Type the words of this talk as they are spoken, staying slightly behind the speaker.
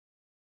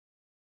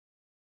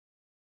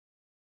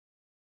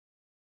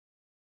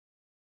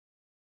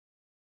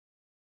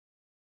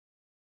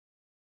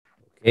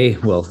Hey,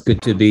 well,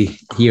 good to be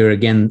here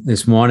again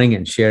this morning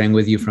and sharing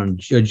with you from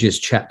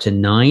Judges chapter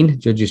 9,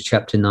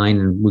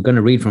 and we're going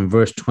to read from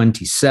verse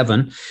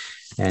 27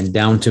 and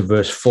down to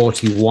verse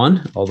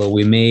 41, although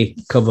we may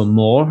cover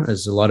more.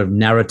 There's a lot of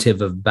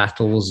narrative of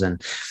battles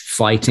and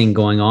fighting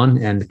going on,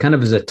 and kind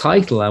of as a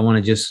title, I want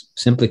to just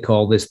simply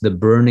call this the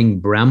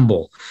burning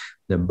bramble,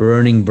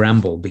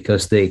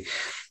 because the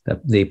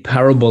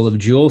parable of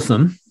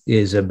Jotham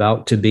is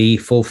about to be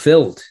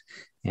fulfilled.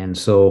 And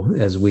so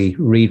as we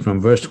read from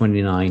verse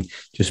 29,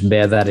 just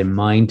bear that in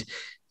mind.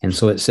 And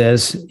so it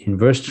says in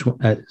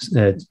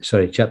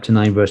chapter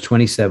 9, verse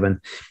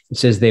 27, it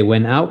says, they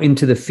went out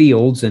into the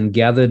fields and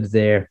gathered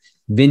their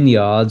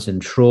vineyards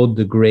and trode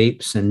the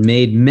grapes and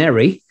made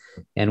merry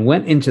and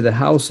went into the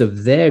house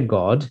of their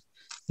God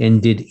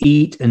and did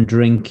eat and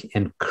drink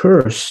and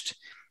cursed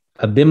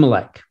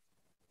Abimelech.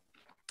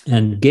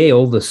 And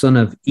Gaal, the son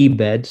of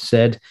Ebed,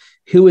 said,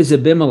 who is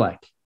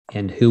Abimelech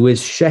and who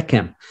is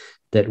Shechem,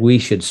 that we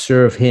should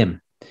serve him?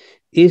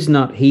 Is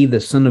not he the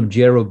son of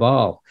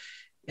Jerubbaal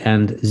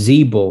and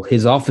Zebul,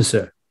 his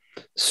officer?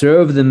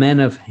 Serve the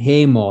men of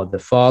Hamor, the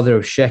father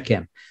of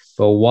Shechem,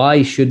 for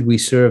why should we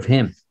serve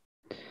him?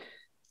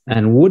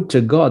 And would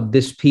to God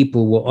this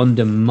people were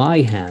under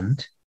my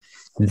hand,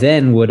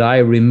 then would I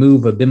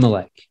remove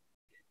Abimelech.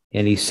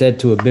 And he said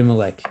to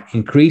Abimelech,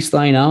 increase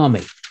thine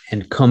army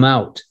and come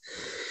out.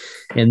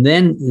 And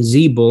then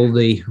Zebul,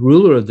 the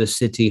ruler of the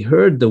city,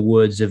 heard the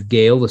words of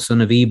Gaal, the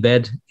son of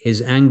Ebed.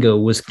 His anger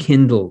was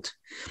kindled.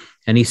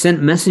 And he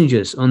sent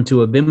messengers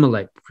unto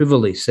Abimelech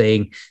privily,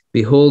 saying,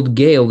 behold,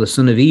 Gaal, the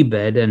son of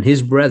Ebed, and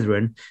his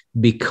brethren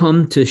be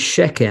come to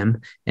Shechem,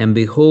 and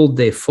behold,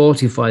 they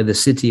fortify the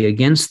city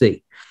against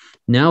thee.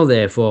 Now,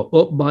 therefore,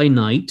 up by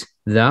night,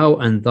 thou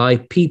and thy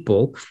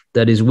people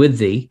that is with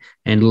thee,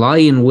 and lie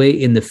in wait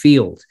in the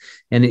field.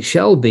 And it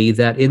shall be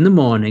that in the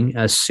morning,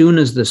 as soon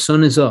as the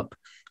sun is up,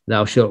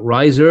 thou shalt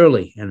rise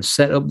early and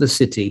set up the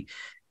city.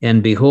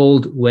 And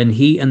behold, when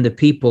he and the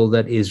people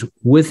that is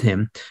with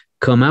him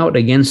come out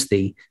against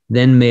thee,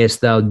 then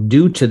mayest thou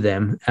do to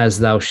them as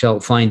thou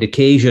shalt find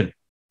occasion.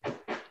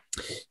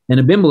 And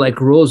Abimelech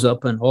rose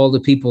up, and all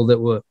the people that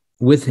were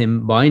with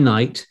him by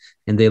night,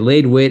 and they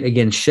laid wait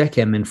against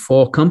Shechem in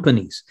 4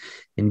 companies.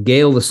 And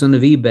Gaal, the son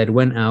of Ebed,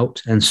 went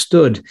out and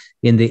stood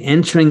in the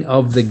entering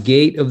of the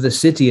gate of the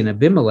city. And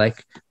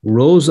Abimelech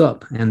rose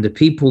up, and the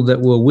people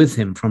that were with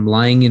him from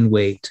lying in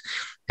wait.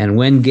 And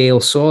when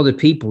Gaal saw the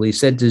people, he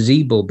said to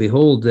Zebul,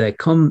 behold, there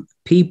come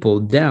people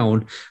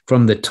down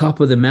from the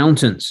top of the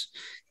mountains.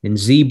 And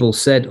Zebul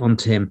said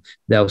unto him,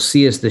 thou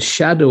seest the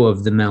shadow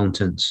of the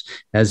mountains,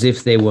 as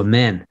if they were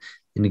men.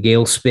 And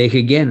Gaal spake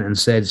again and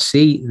said,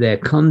 see, there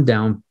come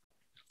down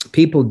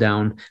people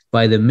down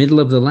by the middle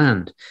of the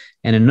land.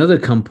 And another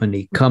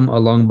company come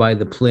along by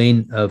the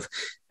plain of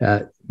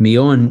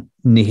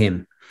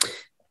Meonim.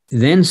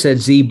 Then said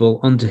Zebul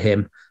unto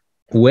him,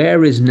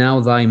 where is now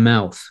thy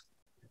mouth,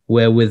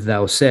 wherewith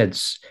thou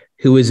saidst,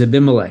 who is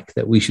Abimelech,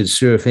 that we should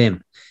serve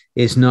him?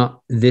 Is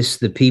not this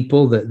the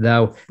people that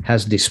thou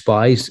hast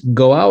despised?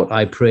 Go out,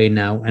 I pray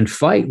now, and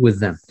fight with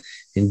them.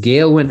 And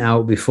Gaal went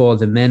out before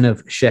the men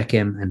of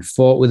Shechem and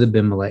fought with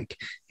Abimelech.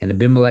 And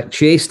Abimelech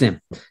chased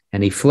him,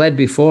 and he fled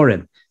before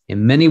him.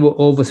 And many were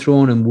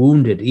overthrown and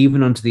wounded,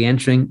 even unto the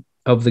entering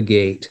of the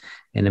gate.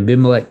 And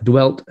Abimelech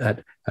dwelt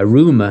at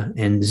Arumah,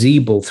 and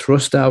Zebul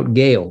thrust out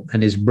Gaal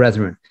and his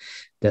brethren,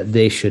 that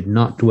they should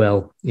not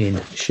dwell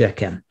in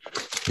Shechem.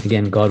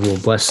 Again, God will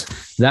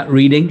bless that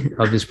reading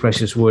of his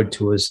precious word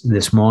to us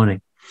this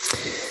morning.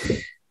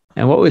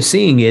 And what we're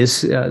seeing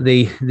is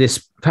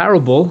this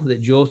parable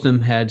that Jotham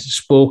had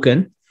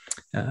spoken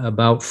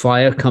about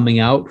fire coming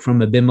out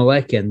from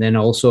Abimelech and then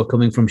also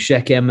coming from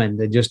Shechem,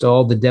 and just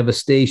all the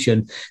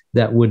devastation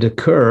that would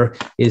occur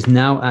is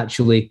now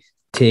actually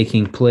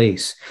taking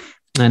place.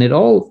 And it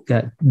all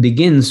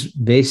begins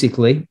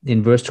basically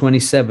in verse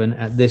 27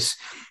 at this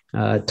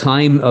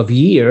time of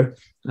year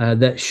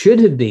that should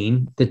have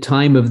been the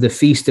time of the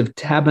Feast of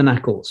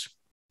Tabernacles.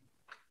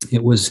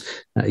 It was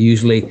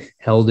usually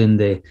held in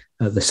the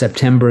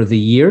September of the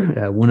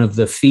year, one of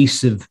the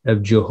feasts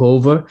of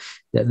Jehovah,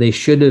 that they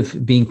should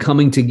have been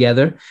coming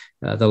together,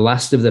 the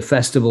last of the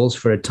festivals,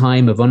 for a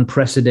time of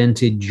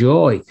unprecedented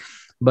joy.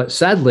 But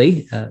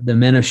sadly, the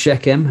men of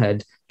Shechem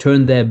had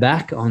turned their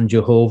back on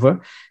Jehovah,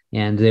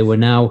 and they were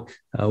now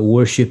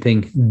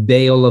worshiping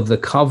Baal of the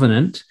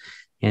covenant.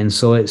 And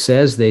so it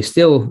says they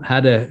still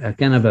had a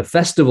kind of a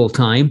festival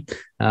time,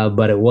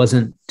 but it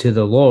wasn't to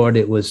the Lord,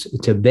 it was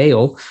to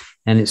Baal.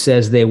 And it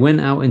says they went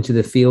out into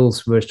the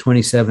fields, verse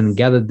 27,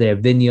 gathered their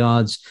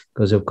vineyards,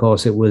 because, of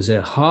course, it was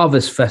a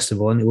harvest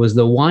festival, and it was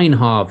the wine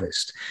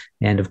harvest.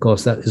 And, of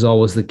course, that is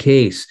always the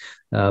case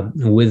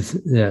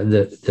with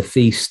the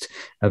Feast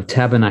of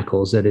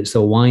Tabernacles, that it's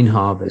the wine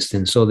harvest.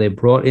 And so they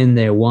brought in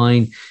their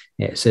wine.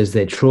 It says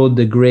they trode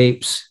the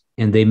grapes,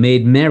 and they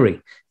made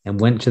merry, and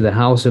went to the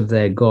house of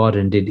their God,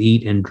 and did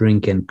eat and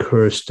drink, and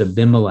cursed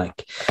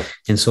Abimelech.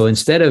 And so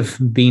instead of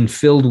being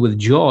filled with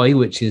joy,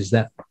 which is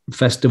that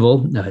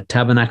festival,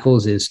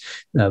 Tabernacles, is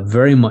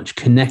very much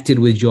connected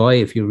with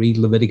joy. If you read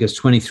Leviticus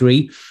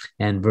 23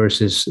 and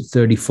verses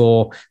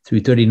 34 through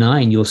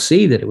 39, you'll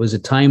see that it was a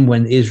time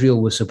when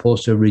Israel was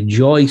supposed to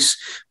rejoice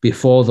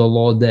before the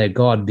Lord their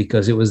God,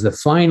 because it was the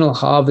final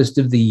harvest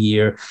of the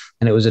year,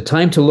 and it was a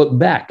time to look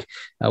back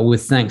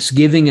with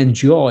thanksgiving and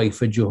joy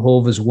for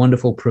Jehovah's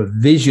wonderful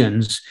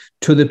provisions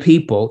to the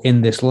people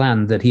in this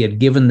land that he had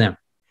given them.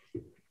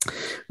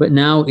 But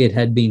now it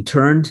had been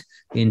turned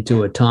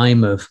into a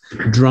time of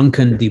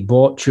drunken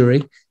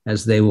debauchery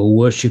as they were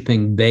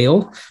worshiping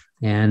Baal.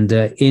 And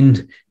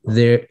in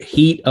the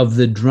heat of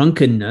the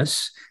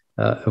drunkenness,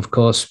 of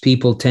course,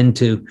 people tend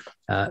to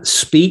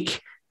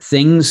speak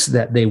things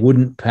that they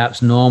wouldn't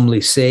perhaps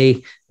normally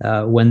say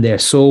when they're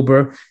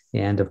sober.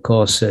 And of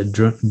course,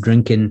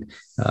 drinking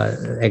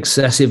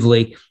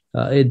excessively,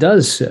 it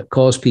does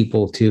cause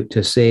people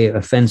to say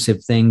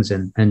offensive things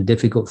and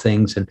difficult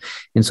things.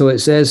 And so it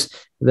says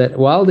that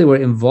while they were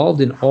involved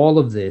in all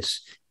of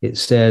this, it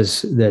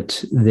says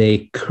that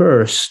they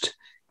cursed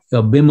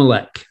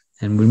Abimelech.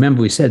 And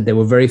remember, we said they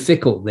were very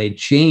fickle. They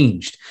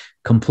changed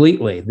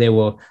completely.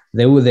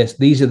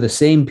 These are the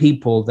same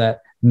people that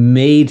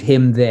made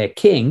him their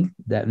king,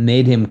 that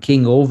made him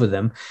king over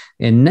them.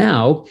 And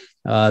now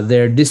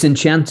they're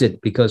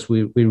disenchanted, because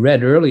we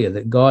read earlier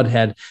that God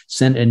had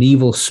sent an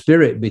evil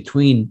spirit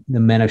between the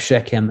men of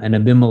Shechem and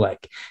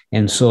Abimelech.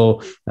 And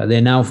so they're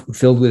now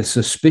filled with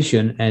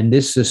suspicion. And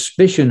this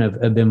suspicion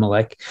of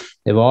Abimelech,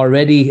 they've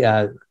already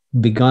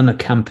begun a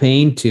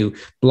campaign to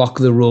block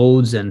the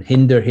roads and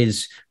hinder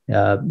his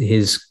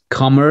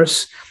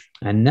commerce.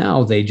 And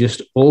now they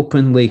just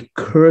openly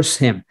curse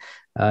him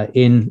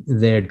in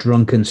their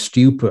drunken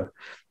stupor.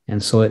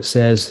 And so it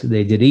says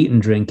they did eat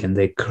and drink, and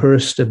they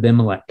cursed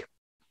Abimelech.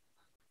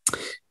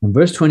 In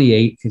verse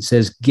 28, it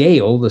says,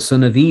 Gaal, the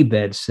son of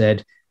Ebed,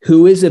 said,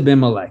 who is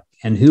Abimelech,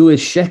 and who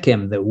is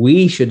Shechem, that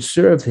we should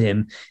serve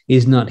him?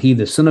 Is not he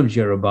the son of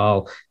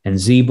Jerubbaal? And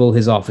Zebul,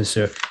 his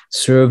officer,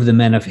 serve the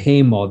men of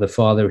Hamor, the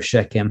father of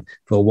Shechem,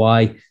 for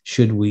why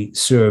should we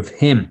serve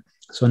him?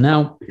 So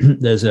now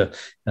there's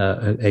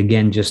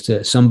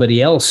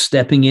somebody else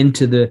stepping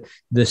into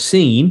the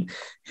scene,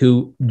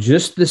 who,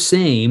 just the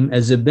same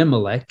as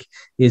Abimelech,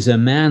 is a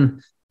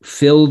man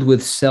filled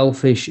with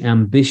selfish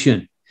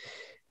ambition.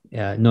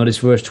 Notice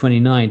verse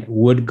 29,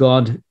 would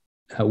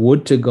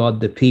to God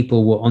the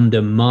people were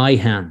under my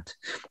hand.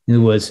 In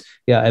other words,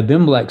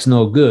 Abimelech's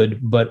no good,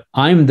 but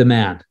I'm the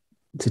man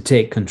to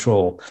take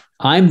control.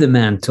 I'm the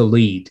man to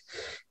lead.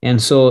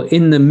 And so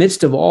in the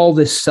midst of all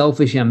this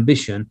selfish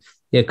ambition,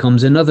 here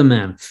comes another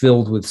man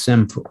filled with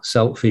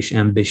selfish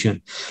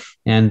ambition.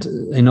 And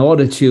in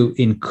order to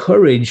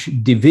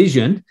encourage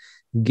division,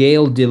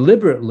 Gaal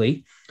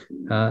deliberately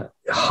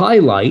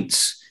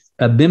highlights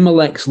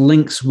Abimelech's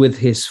links with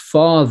his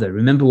father.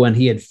 Remember when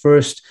he had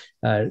first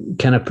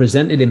kind of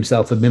presented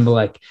himself,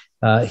 Abimelech,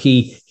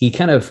 he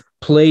kind of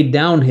played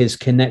down his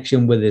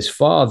connection with his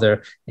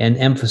father and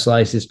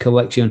emphasized his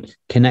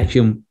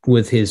connection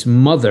with his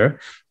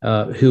mother,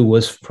 who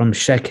was from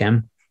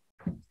Shechem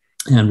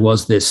and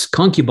was this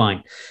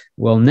concubine.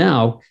 Well,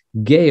 now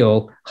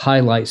Gaal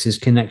highlights his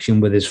connection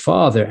with his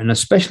father, and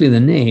especially the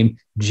name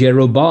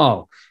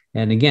Jerubbaal.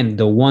 And again,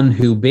 the one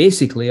who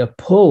basically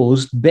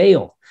opposed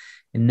Baal.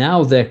 And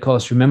now they're, of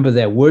course, remember,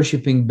 they're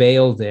worshiping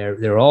Baal.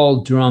 They're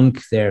all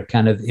drunk. They're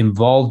kind of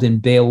involved in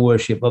Baal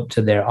worship up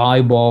to their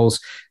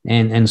eyeballs.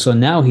 And so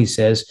now he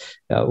says,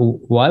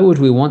 why would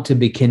we want to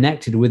be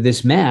connected with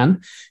this man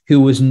who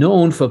was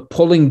known for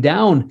pulling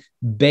down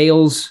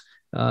Baal's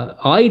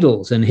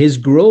idols and his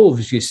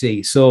groves, you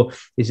see? So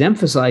he's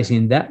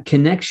emphasizing that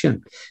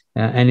connection,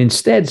 and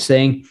instead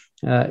saying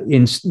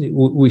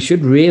we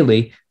should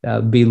really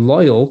be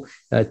loyal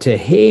to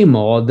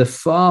Hamor, the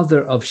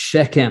father of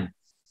Shechem.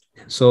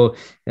 So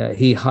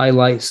he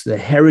highlights the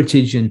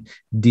heritage and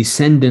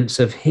descendants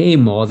of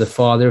Hamor, the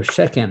father of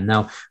Shechem.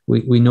 Now,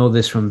 we know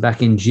this from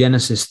back in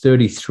Genesis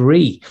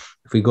 33.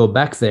 If we go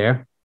back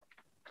there,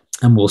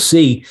 and we'll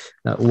see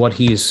what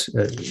he's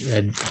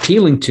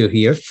appealing to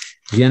here.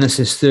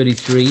 Genesis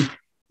 33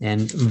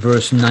 and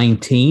verse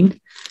 19,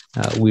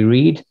 we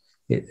read,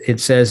 it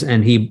says,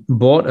 and he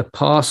bought a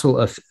parcel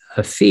of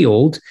a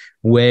field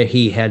where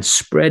he had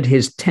spread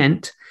his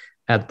tent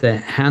at the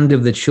hand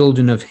of the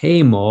children of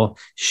Hamor,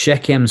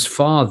 Shechem's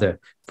father,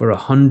 for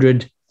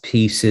 100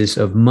 pieces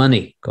of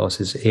money. Of course,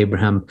 it's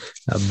Abraham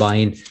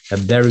buying a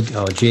burial,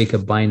 or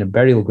Jacob buying a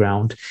burial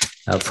ground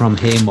from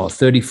Hamor.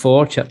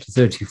 Chapter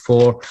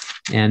 34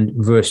 and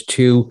verse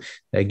 2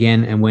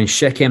 again. And when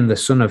Shechem, the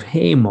son of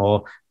Hamor,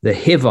 the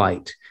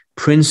Hivite,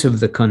 prince of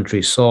the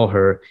country, saw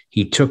her,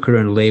 he took her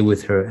and lay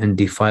with her and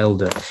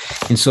defiled her.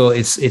 And so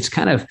it's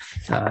kind of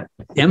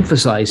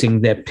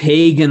emphasizing their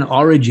pagan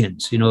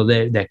origins. You know,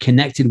 they're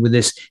connected with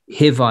this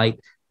Hivite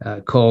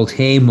called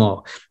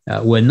Hamor.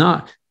 We're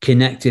not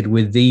connected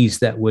with these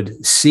that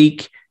would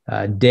seek,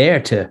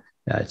 dare to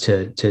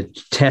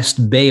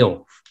test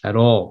Baal at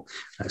all.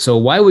 So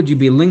why would you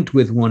be linked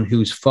with one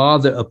whose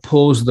father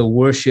opposed the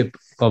worship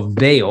of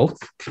Baal?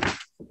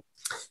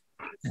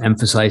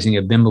 emphasizing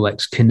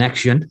Abimelech's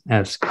connection,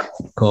 as,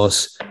 of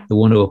course, the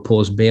one who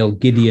opposed Baal,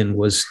 Gideon,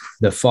 was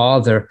the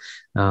father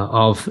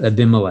of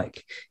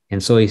Abimelech.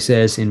 And so he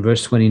says in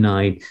verse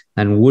 29,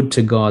 and would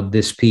to God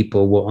this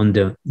people were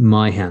under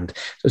my hand.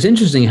 So it's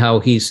interesting how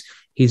he's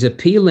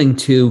appealing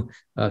to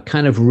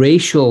kind of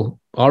racial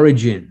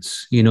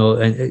origins. You know,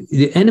 and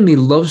the enemy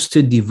loves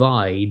to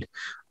divide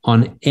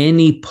on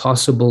any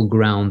possible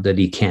ground that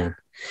he can,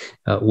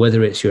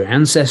 whether it's your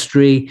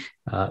ancestry,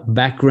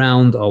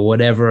 background, or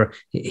whatever.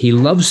 He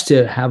loves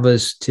to have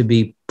us to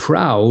be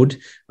proud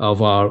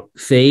of our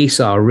face,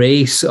 our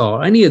race,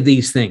 or any of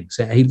these things.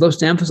 He loves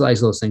to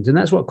emphasize those things. And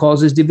that's what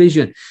causes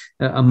division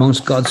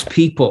amongst God's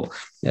people,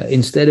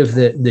 instead of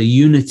the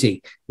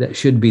unity that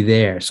should be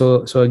there.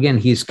 So again,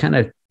 he's kind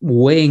of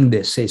weighing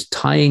this, he's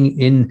tying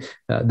in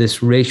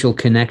this racial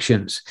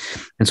connections.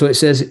 And so it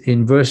says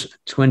in verse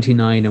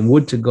 29, and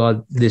would to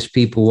God this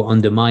people were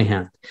under my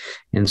hand.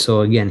 And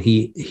so again,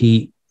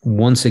 he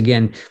once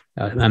again,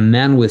 a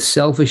man with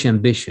selfish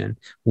ambition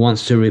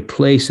wants to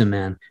replace a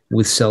man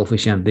with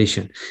selfish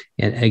ambition.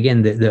 And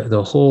again,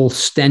 the whole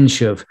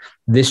stench of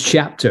this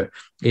chapter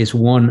is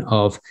one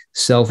of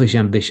selfish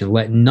ambition.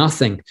 Let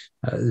nothing,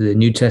 the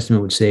New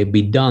Testament would say,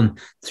 be done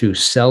through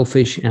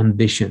selfish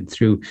ambition,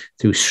 through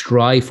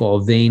strife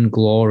or vain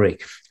glory.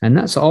 And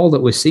that's all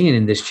that we're seeing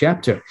in this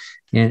chapter.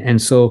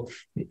 And so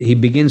he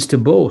begins to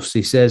boast.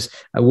 He says,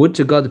 I would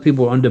to God the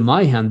people were under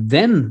my hand,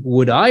 then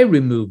would I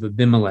remove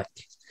Abimelech.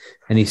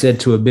 And he said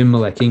to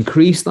Abimelech,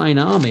 increase thine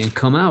army and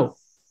come out.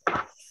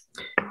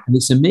 And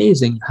it's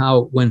amazing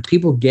how when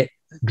people get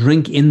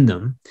drink in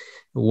them,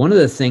 one of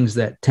the things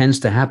that tends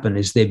to happen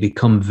is they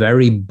become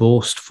very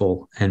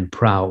boastful and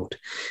proud.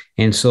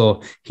 And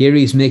so here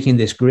he's making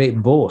this great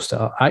boast.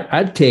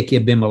 I'd take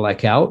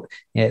Abimelech out.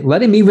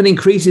 Let him even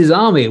increase his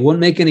army. It won't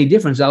make any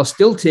difference. I'll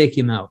still take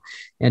him out.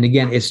 And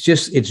again, it's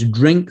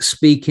drink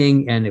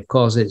speaking. And of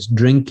course, it's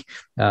drink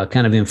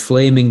kind of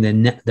inflaming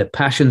the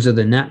passions of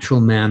the natural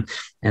man.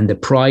 And the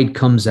pride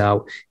comes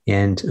out.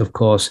 And of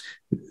course,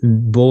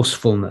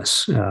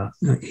 boastfulness,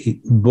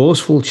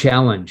 boastful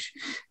challenge.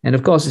 And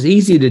of course, it's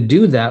easy to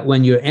do that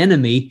when your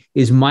enemy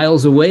is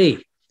miles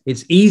away.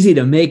 It's easy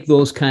to make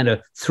those kind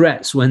of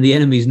threats when the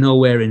enemy is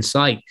nowhere in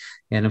sight.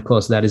 And of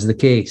course, that is the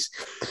case.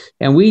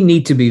 And we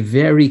need to be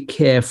very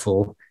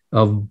careful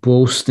of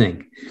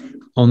boasting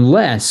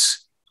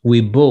unless we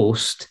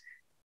boast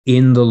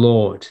in the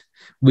Lord.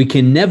 We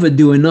can never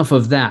do enough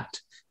of that,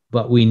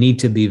 but we need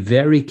to be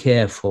very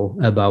careful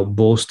about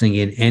boasting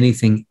in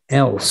anything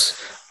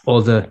else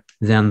other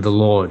than the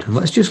Lord. And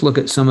let's just look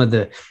at some of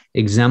the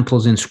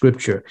examples in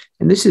Scripture.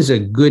 And this is a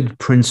good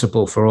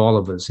principle for all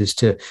of us, is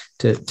to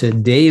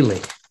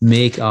daily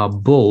make our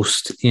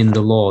boast in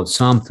the Lord.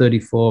 Psalm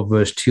 34,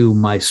 verse 2,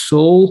 my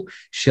soul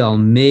shall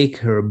make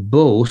her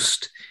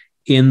boast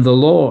in the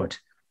Lord.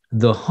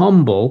 The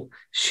humble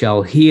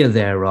shall hear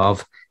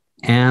thereof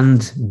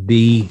and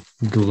be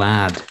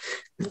glad.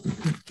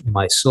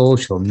 My soul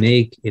shall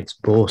make its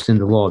boast in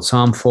the Lord.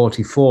 Psalm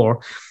 44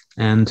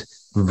 and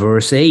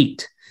verse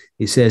 8.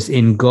 He says,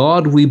 in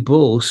God we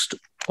boast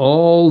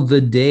all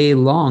the day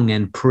long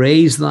and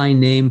praise thy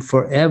name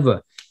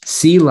forever.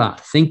 Selah,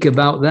 think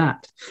about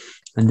that.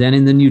 And then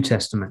in the New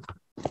Testament,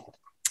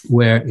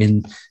 where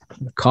in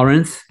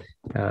Corinth,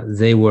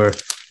 they were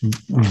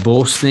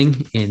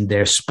boasting in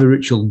their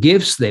spiritual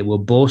gifts. They were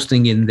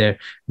boasting in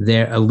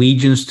their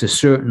allegiance to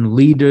certain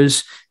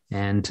leaders.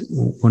 And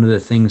one of the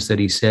things that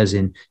he says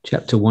in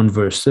chapter 1,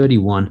 verse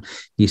 31,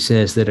 he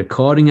says that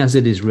according as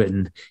it is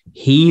written,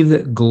 he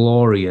that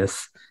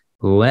glorieth,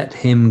 let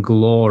him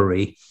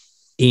glory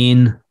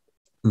in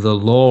the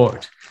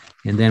Lord.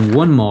 And then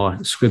one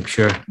more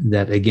scripture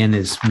that again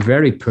is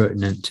very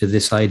pertinent to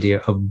this idea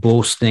of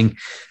boasting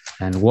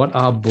and what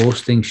our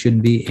boasting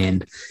should be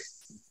in.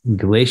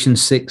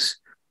 Galatians 6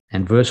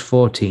 and verse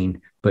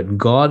 14, but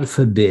God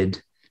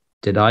forbid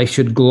that I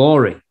should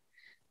glory,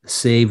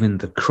 save in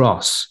the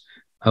cross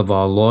of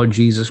our Lord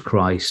Jesus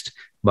Christ,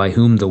 by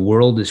whom the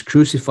world is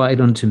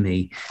crucified unto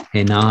me,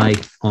 and I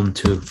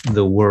unto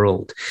the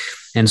world.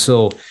 And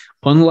so,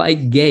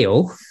 unlike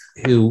Gael,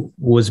 who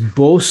was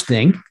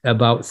boasting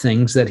about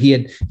things that he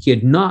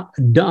had not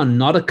done,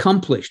 not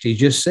accomplished. He's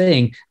just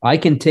saying, I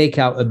can take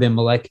out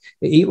Abimelech.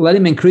 Let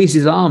him increase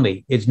his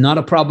army. It's not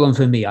a problem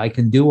for me. I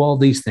can do all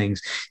these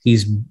things.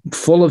 He's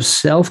full of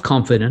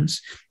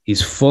self-confidence.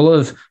 He's full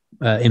of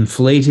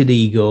inflated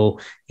ego,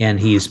 and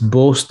he's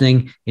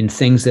boasting in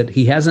things that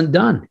he hasn't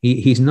done.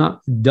 He's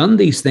not done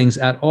these things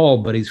at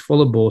all, but he's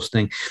full of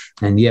boasting.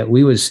 And yet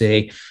we would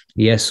say,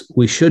 yes,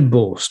 we should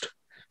boast,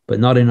 but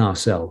not in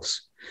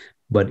ourselves,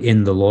 but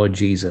in the Lord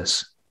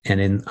Jesus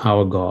and in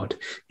our God.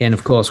 And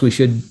of course, we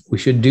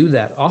should do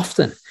that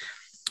often.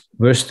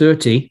 Verse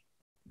 30,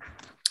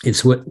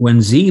 it's when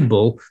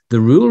Zebul,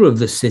 the ruler of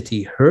the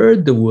city,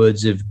 heard the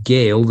words of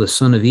Gael, the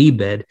son of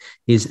Ebed,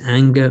 his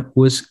anger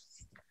was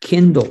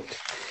kindled.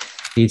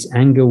 His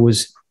anger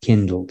was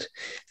kindled.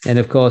 And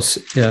of course,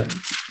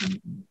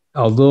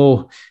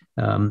 although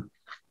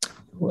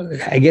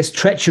I guess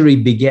treachery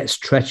begets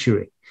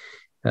treachery,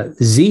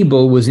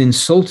 Zebul was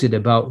insulted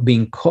about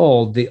being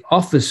called the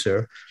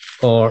officer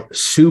or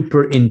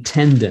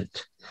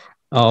superintendent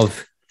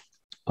of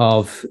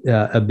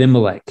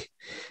Abimelech.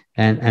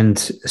 And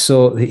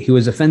so he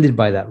was offended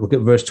by that. Look at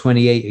verse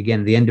 28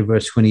 again, the end of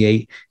verse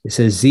 28. It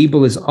says,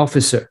 Zebul is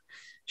officer.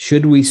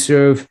 Should we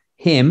serve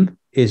him?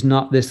 Is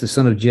not this the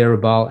son of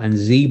Jerubbaal? And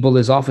Zebul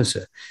is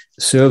officer.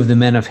 Serve the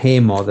men of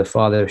Hamor, the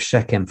father of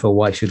Shechem, for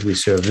why should we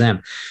serve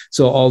them?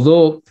 So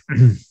although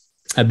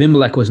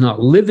Abimelech was not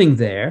living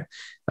there,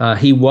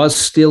 he was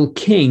still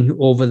king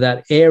over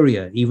that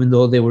area, even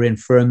though they were in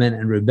ferment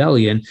and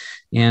rebellion.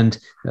 And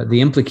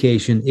the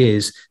implication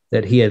is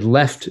that he had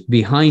left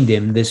behind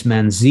him this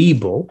man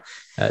Zebul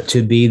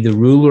to be the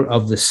ruler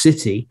of the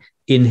city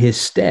in his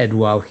stead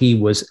while he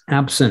was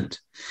absent.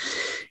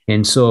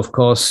 And so, of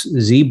course,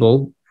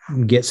 Zebul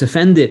gets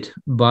offended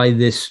by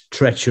this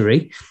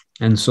treachery.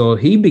 And so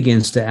he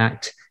begins to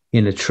act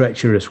in a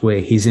treacherous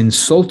way. He's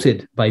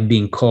insulted by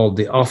being called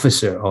the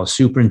officer or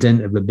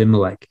superintendent of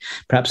Abimelech.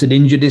 Perhaps it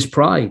injured his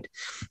pride.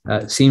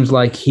 It seems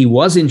like he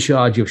was in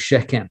charge of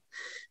Shechem.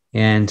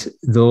 And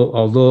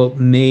although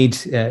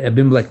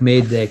Abimelech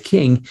made their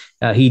king,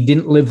 he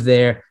didn't live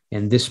there.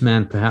 And this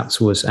man perhaps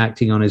was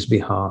acting on his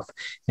behalf.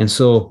 And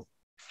so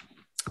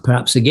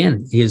perhaps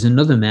again, here's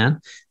another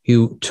man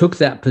who took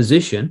that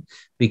position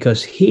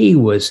because he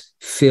was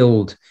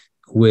filled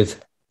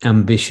with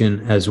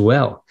ambition as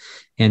well.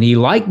 And he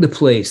liked the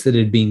place that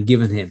had been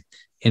given him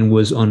and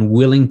was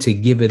unwilling to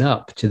give it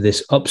up to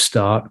this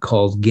upstart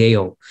called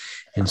Gael.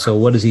 And so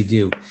what does he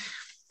do?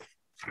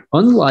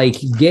 Unlike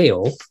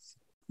Gael,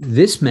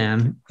 this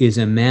man is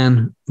a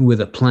man with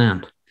a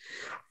plan.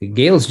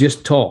 Gael's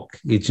just talk.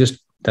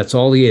 That's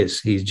all he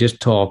is. He's just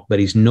talk, but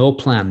he's no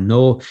plan,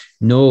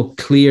 no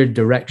clear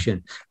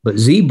direction. But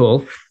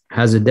Zebul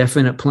has a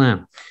definite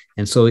plan.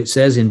 And so it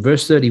says in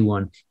verse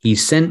 31, he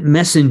sent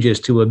messengers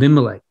to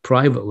Abimelech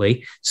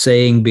privately,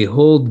 saying,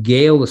 Behold,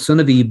 Gael, the son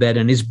of Ebed,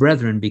 and his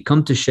brethren be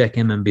come to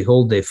Shechem, and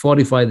behold, they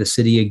fortify the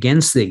city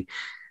against thee.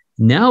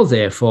 Now,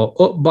 therefore,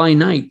 up by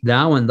night,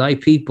 thou and thy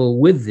people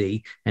with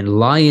thee, and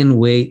lie in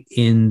wait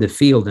in the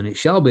field. And it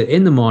shall be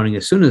in the morning,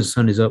 as soon as the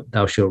sun is up,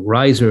 thou shalt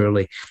rise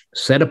early,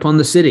 set upon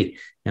the city.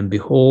 And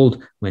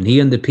behold, when he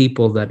and the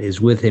people that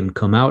is with him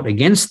come out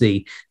against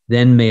thee,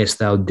 then mayest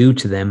thou do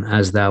to them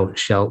as thou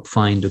shalt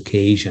find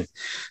occasion.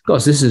 Of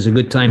course, this is a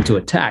good time to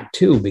attack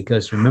too,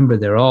 because remember,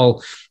 they're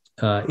all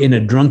in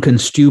a drunken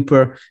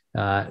stupor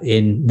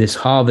in this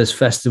harvest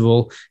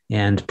festival.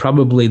 And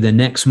probably the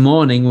next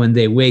morning when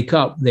they wake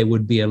up, they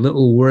would be a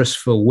little worse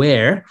for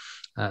wear,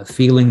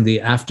 feeling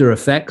the after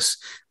effects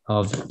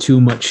of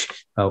too much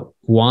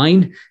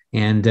wine.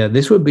 And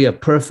this would be a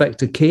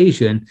perfect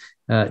occasion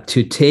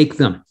to take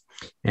them.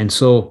 And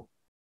so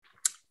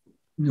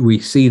we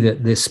see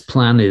that this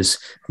plan is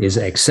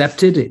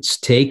accepted. It's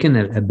taken,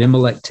 and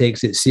Abimelech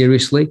takes it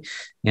seriously,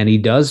 and he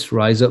does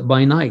rise up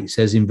by night. It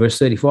says in verse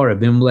 34,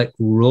 Abimelech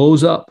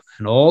rose up,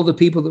 and all the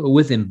people that were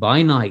with him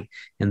by night,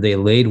 and they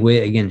laid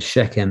wait against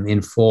Shechem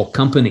in 4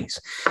 companies.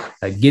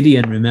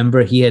 Gideon,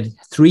 remember, he had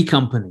 3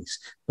 companies,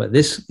 but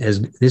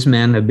this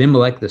man,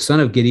 Abimelech, the son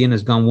of Gideon,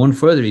 has gone one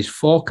further. He's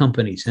 4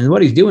 companies. And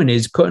what he's doing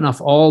is cutting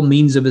off all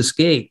means of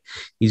escape.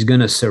 He's going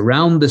to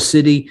surround the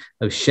city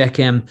of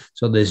Shechem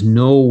so there's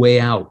no way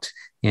out.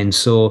 And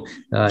so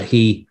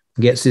he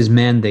gets his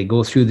men. They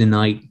go through the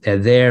night. They're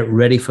there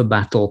ready for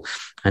battle.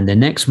 And the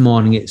next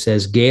morning it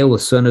says, Gael, the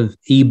son of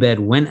Ebed,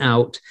 went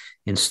out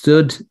and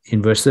stood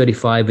in verse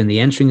 35 in the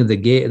entering of the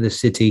gate of the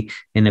city.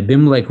 And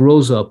Abimelech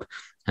rose up,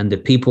 and the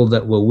people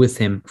that were with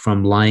him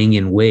from lying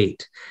in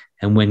wait.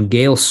 And when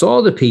Gael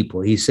saw the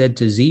people, he said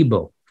to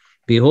Zebul,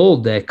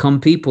 Behold, there come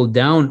people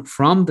down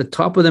from the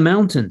top of the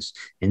mountains.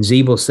 And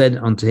Zebul said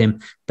unto him,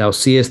 Thou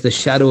seest the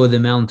shadow of the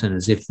mountain,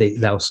 as if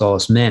thou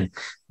sawest men.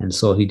 And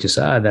so he just,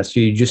 that's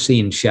you're just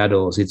seeing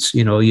shadows. It's,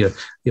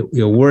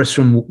 you're worse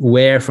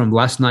from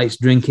last night's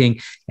drinking,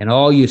 and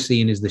all you're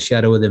seeing is the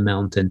shadow of the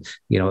mountain.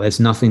 It's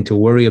nothing to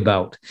worry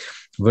about.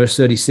 Verse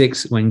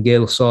 36, when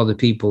Gael saw the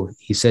people,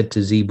 he said to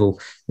Zebul,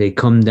 They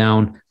come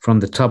down from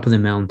the top of the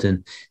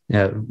mountain.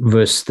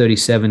 Verse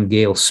 37,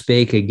 Gael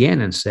spake again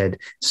and said,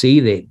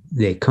 See,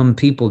 they come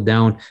people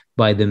down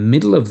by the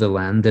middle of the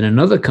land, and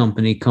another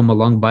company come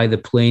along by the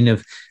plain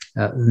of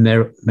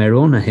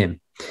Meronahim.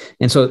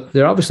 And so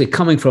they're obviously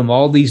coming from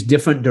all these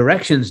different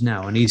directions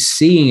now, and he's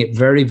seeing it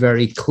very,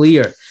 very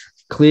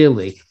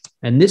clearly.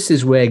 And this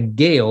is where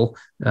Gael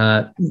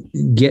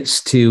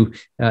gets to,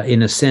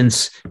 in a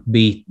sense,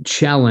 be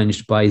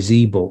challenged by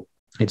Zebul.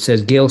 It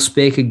says, Gael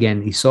spake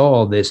again. He saw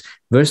all this.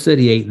 Verse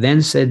 38,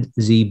 Then said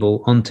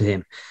Zebul unto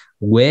him,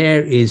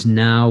 Where is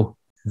now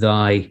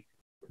thy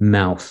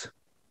mouth?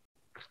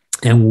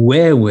 And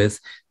wherewith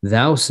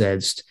thou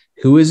saidst,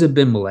 Who is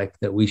Abimelech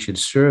that we should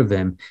serve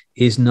him?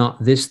 Is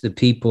not this the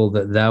people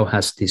that thou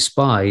hast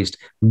despised?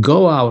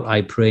 Go out,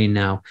 I pray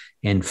now,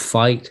 and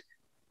fight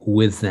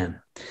with them.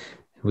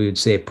 We would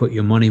say, put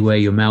your money where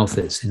your mouth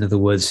is. In other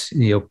words,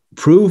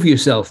 prove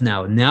yourself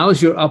now.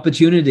 Now's your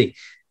opportunity.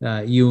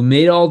 You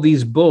made all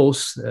these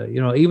boasts.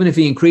 Even if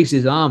he increased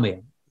his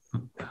army,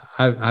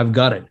 I've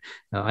got it.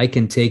 I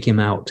can take him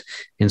out.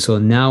 And so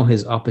now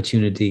his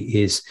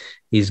opportunity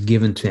is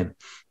given to him.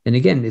 And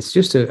again, it's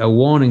just a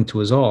warning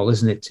to us all,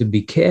 isn't it, to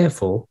be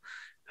careful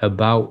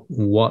about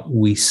what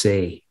we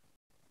say,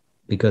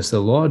 because the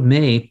Lord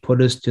may put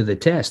us to the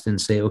test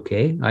and say,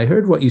 okay, I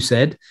heard what you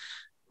said.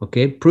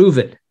 Okay, prove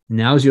it.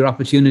 Now's your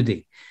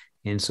opportunity.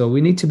 And so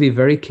we need to be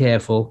very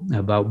careful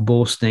about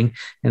boasting,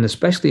 and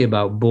especially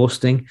about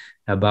boasting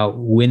about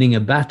winning a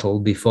battle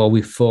before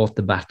we fought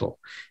the battle.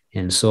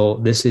 And so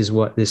this is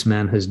what this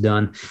man has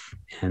done,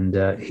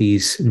 and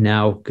he's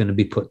now going to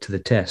be put to the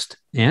test.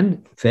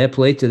 And fair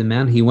play to the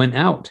man, he went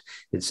out.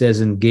 It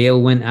says, and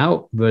Gael went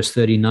out, verse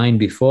 39,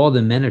 before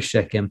the men of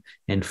Shechem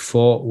and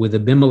fought with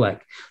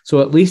Abimelech. So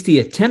at least he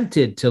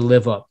attempted to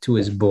live up to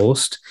his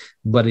boast,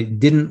 but it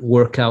didn't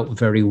work out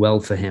very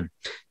well for him,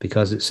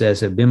 because it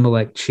says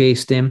Abimelech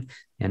chased him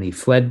and he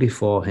fled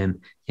before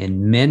him, and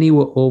many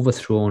were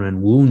overthrown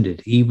and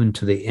wounded, even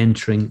to the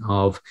entering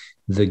of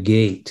the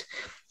gate.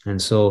 And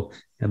so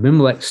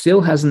Abimelech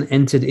still hasn't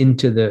entered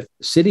into the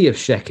city of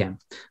Shechem,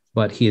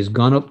 but he has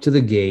gone up to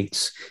the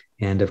gates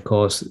and, of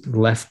course,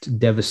 left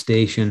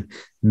devastation,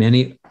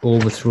 many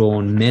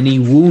overthrown, many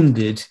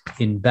wounded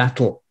in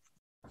battle.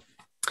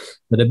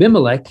 But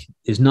Abimelech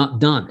is not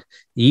done.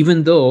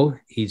 Even though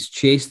he's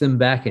chased them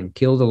back and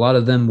killed a lot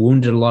of them,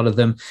 wounded a lot of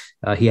them,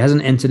 he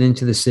hasn't entered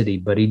into the city,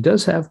 but he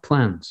does have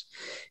plans.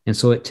 And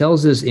so it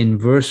tells us in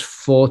verse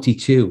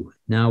 42,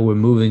 now we're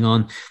moving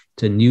on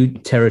to new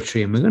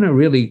territory, and we're going to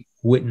really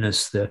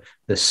witness the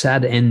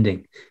sad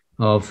ending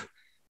of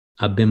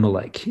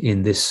Abimelech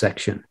in this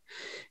section.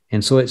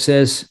 And so it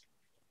says,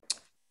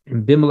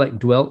 Abimelech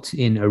dwelt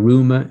in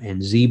Arumah,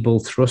 and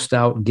Zebul thrust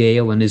out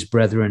Gael and his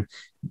brethren,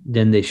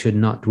 then they should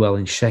not dwell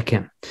in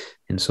Shechem.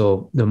 And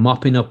so the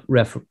mopping up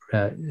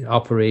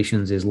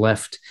operations is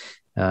left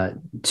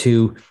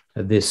to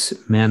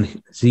this man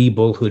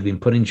Zebul, who had been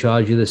put in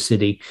charge of the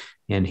city,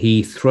 and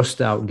he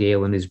thrust out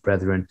Gael and his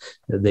brethren,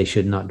 that they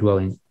should not dwell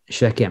in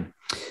Shechem.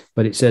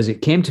 But it says,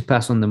 it came to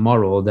pass on the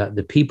morrow that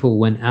the people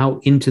went out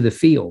into the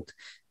field,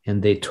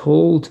 and they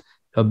told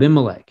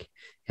Abimelech,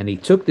 and he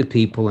took the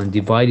people and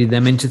divided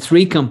them into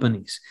 3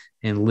 companies,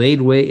 and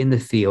laid wait in the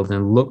field,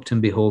 and looked,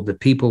 and behold, the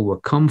people were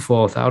come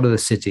forth out of the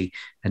city,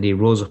 and he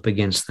rose up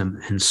against them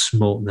and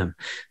smote them.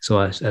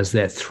 So as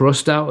they're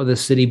thrust out of the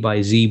city by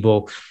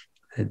Zebul,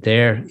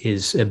 there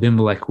is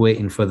Abimelech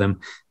waiting for them,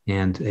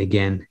 and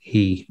again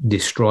he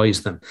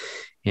destroys them.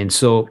 And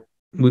so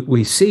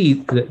we see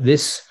that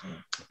this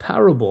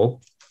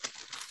parable,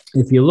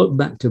 if you look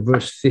back to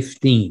verse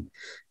 15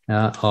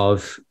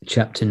 of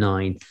chapter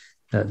 9,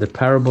 the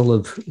parable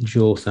of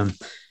Jotham,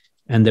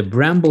 and the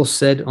bramble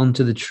said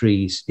unto the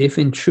trees, if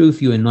in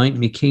truth you anoint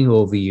me king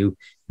over you,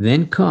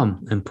 then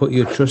come and put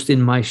your trust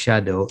in my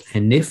shadow,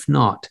 and if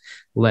not,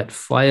 let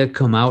fire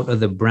come out of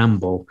the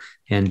bramble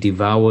and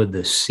devour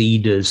the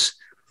cedars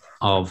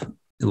of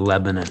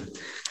Lebanon.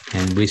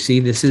 And we see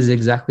this is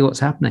exactly what's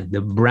happening.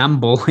 The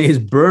bramble is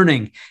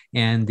burning,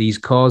 and he's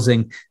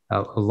causing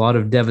a lot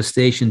of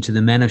devastation to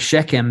the men of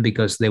Shechem,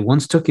 because they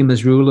once took him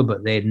as ruler,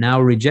 but they had now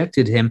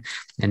rejected him,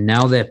 and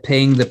now they're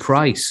paying the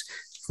price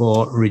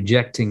for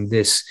rejecting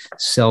this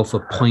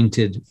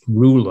self-appointed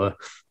ruler,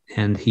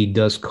 and he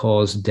does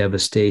cause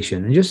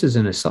devastation. And just as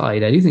an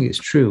aside, I do think it's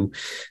true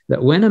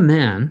that when a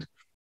man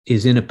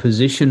is in a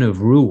position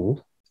of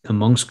rule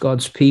amongst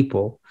God's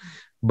people,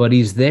 but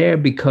he's there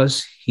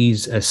because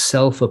he's a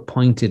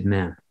self-appointed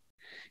man.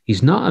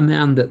 He's not a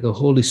man that the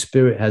Holy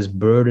Spirit has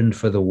burdened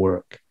for the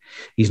work.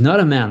 He's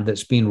not a man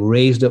that's been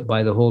raised up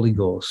by the Holy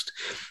Ghost.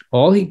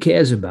 All he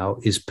cares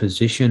about is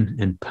position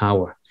and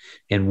power.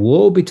 And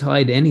woe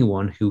betide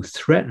anyone who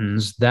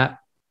threatens that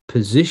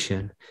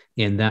position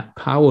in that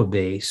power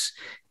base,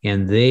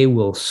 and they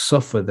will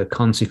suffer the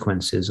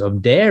consequences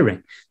of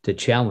daring to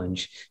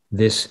challenge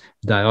this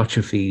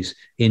Diotrephes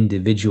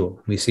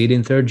individual. We see it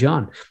in 3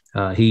 John.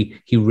 He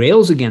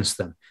rails against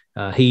them.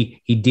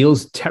 He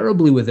deals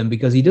terribly with them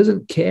because he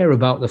doesn't care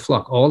about the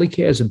flock. All he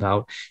cares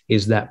about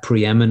is that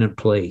preeminent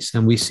place.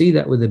 And we see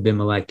that with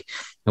Abimelech,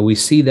 and we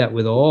see that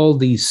with all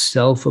these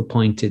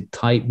self-appointed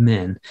type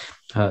men.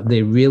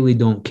 They really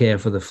don't care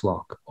for the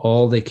flock.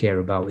 All they care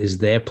about is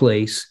their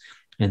place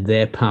and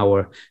their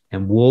power,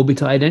 and woe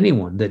betide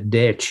anyone that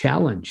dare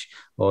challenge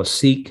or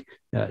seek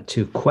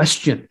to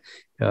question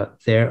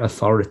their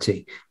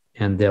authority,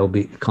 and there'll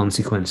be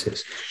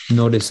consequences.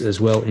 Notice as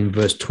well in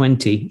verse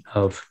 20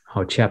 of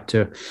our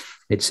chapter,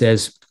 it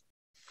says,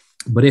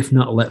 but if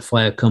not, let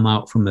fire come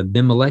out from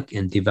Abimelech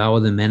and devour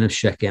the men of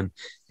Shechem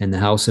and the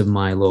house of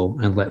Milo,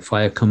 and let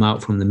fire come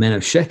out from the men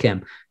of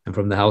Shechem and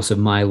from the house of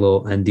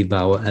Milo and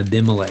devour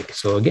Abimelech.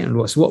 So again,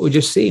 what we're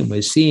just seeing,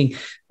 we're seeing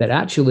that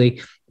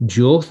actually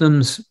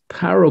Jotham's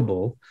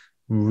parable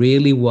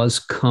really was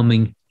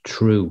coming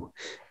true,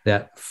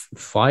 that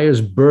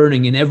fire's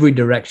burning in every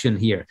direction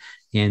here,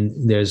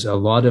 and there's a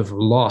lot of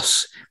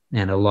loss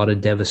and a lot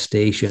of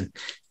devastation.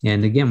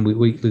 And again,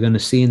 we're going to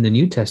see in the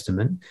New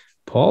Testament,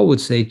 Paul would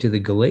say to the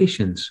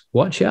Galatians,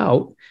 watch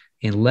out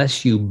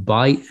unless you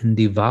bite and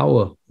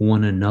devour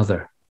one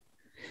another.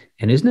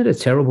 And isn't it a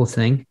terrible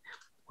thing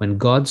when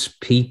God's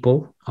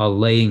people are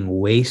laying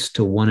waste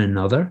to one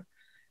another,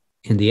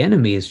 and the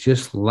enemy is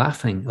just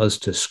laughing us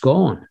to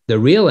scorn. The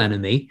real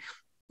enemy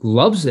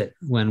loves it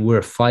when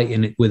we're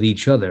fighting it with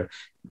each other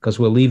because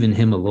we're leaving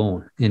him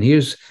alone. And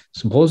here's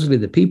supposedly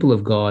the people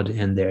of God,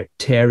 and they're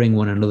tearing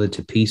one another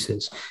to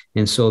pieces.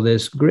 And so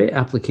there's great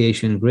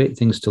application, great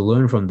things to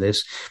learn from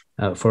this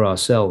for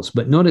ourselves.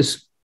 But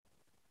notice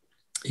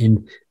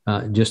in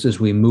just as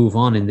we move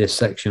on in this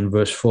section,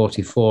 verse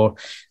 44,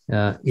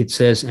 it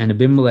says, and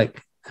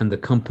Abimelech and the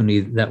company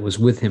that was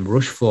with him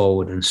rushed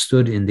forward and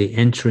stood in the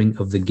entering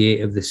of the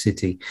gate of the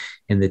city.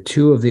 And the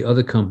two of the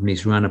other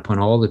companies ran upon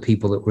all the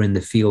people that were in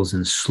the fields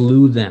and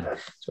slew them.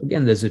 So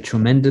again, there's a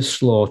tremendous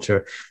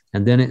slaughter.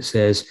 And then it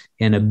says,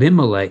 and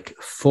Abimelech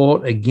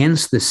fought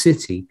against the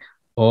city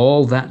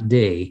all that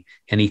day,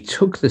 and he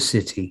took the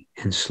city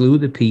and slew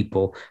the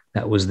people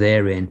that was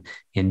therein,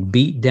 and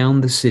beat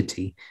down the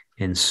city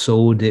and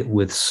sowed it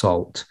with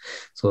salt.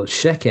 So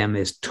Shechem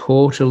is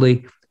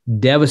totally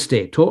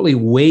devastated, totally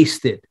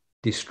wasted,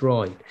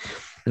 destroyed.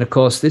 And of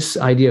course, this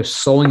idea of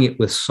sowing it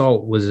with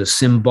salt was a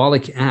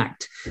symbolic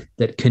act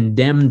that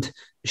condemned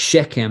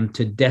Shechem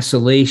to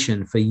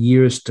desolation for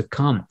years to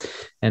come.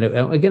 And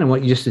again, I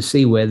want you just to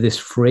see where this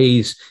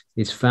phrase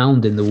is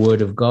found in the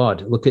Word of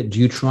God. Look at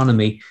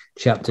Deuteronomy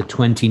chapter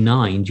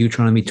 29,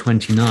 Deuteronomy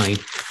 29,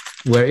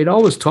 where it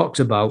always talks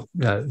about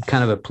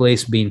kind of a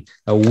place being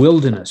a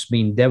wilderness,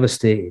 being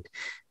devastated.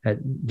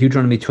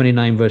 Deuteronomy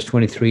 29, verse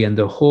 23, and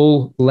the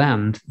whole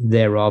land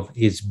thereof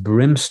is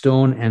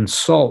brimstone and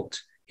salt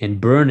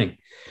and burning,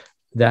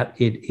 that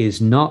it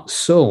is not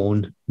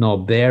sown,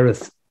 nor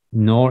beareth,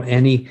 nor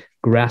any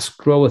grass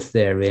groweth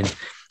therein,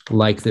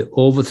 like the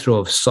overthrow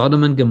of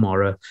Sodom and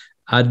Gomorrah,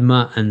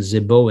 Admah and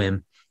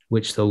Zeboim,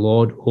 which the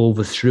Lord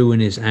overthrew in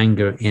his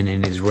anger and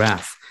in his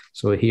wrath.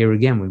 So here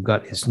again, we've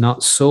got it's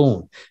not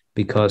sown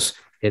because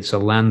it's a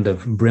land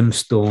of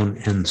brimstone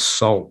and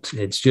salt.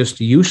 It's just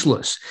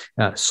useless.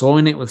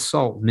 Sowing it with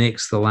salt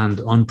makes the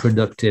land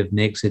unproductive,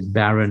 makes it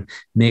barren,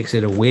 makes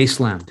it a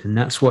wasteland. And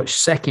that's what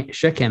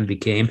Shechem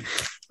became.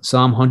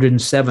 Psalm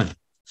 107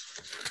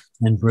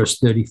 and verse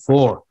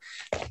 34.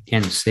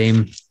 Again,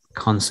 same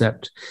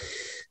concept.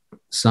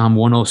 Psalm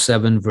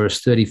 107,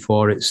 verse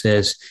 34, it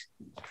says,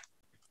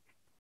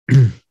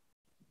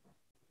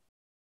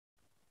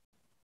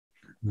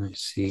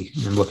 let's see,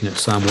 I'm looking at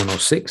Psalm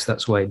 106,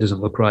 that's why it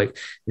doesn't look right.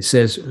 It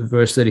says,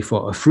 verse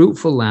 34, a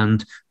fruitful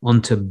land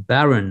unto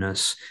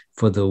barrenness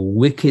for the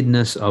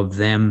wickedness of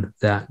them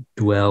that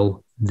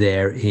dwell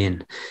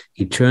therein.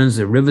 He turns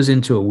the rivers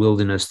into a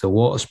wilderness, the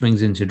water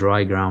springs into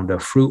dry ground, a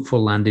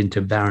fruitful land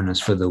into barrenness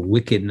for the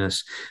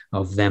wickedness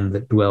of them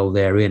that dwell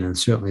therein. And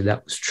certainly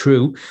that was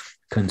true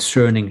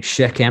concerning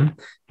Shechem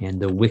and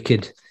the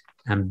wicked,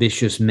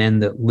 ambitious men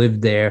that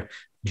lived there.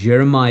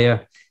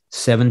 Jeremiah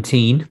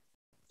 17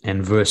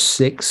 and verse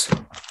 6,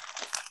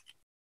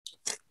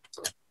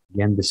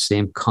 again, the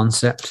same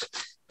concept.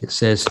 It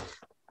says,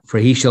 for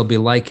he shall be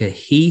like a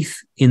heath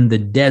in the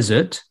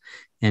desert,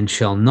 and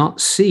shall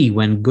not see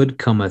when good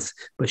cometh,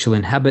 but shall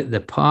inhabit the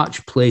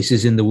parched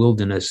places in the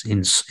wilderness, in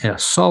a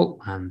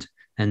salt land,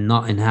 and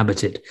not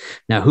inhabited.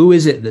 Now, who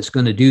is it that's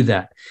going to do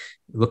that?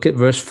 Look at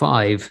verse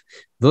 5.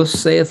 Thus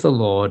saith the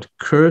Lord,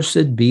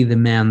 cursed be the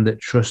man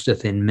that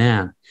trusteth in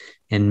man,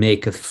 and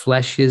maketh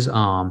flesh his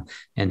arm,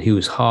 and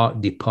whose heart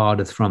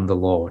departeth from the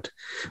Lord.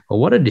 Well,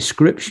 what a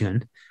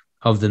description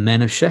of the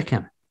men of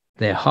Shechem.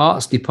 Their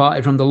hearts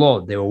departed from the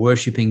Lord. They were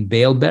worshiping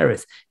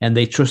Baal-berith, and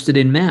they trusted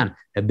in man.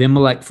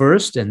 Abimelech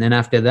first, and then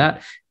after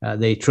that,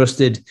 they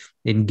trusted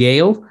in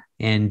Gaal,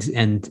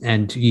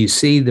 and you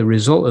see the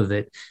result of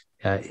it.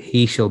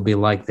 He shall be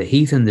like the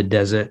heath in the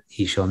desert.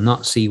 He shall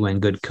not see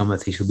when good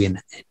cometh. He shall be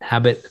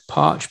inhabit the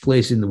parched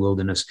place in the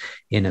wilderness,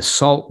 in a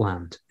salt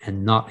land,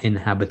 and not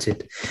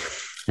inhabited.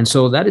 And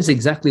so that is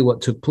exactly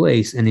what took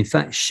place. And in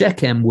fact,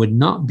 Shechem would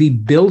not be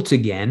built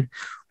again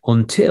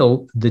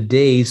until the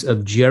days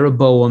of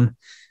Jeroboam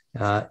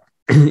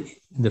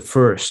the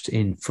first.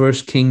 In 1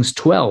 Kings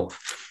 12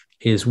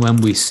 is when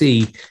we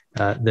see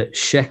that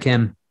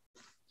Shechem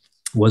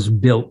was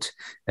built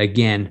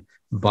again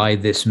by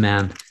this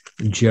man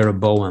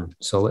Jeroboam.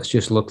 So let's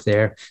just look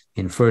there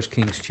in 1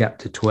 Kings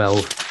chapter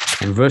 12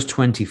 and verse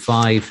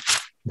 25,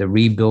 the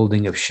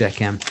rebuilding of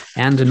Shechem,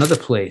 and another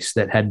place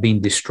that had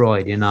been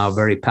destroyed in our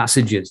very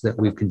passages that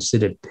we've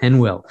considered,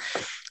 Penuel.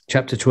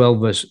 Chapter 12,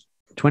 verse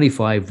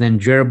 25, then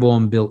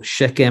Jeroboam built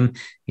Shechem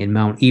in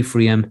Mount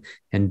Ephraim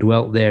and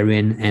dwelt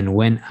therein, and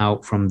went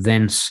out from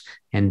thence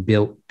and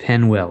built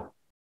Penuel.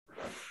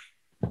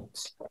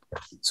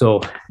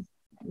 So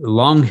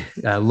long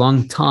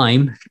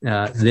time,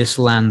 this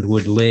land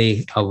would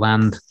lay a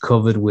land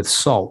covered with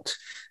salt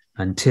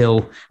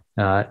until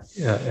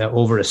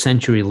over a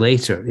century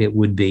later, it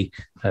would be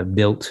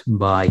built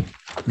by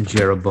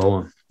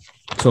Jeroboam.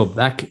 So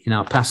back in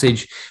our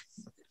passage,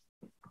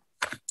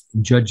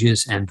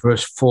 Judges and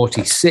verse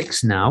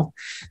 46 now,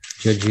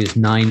 Judges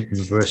 9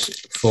 and verse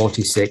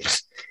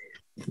 46,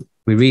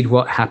 we read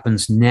what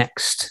happens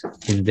next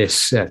in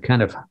this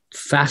kind of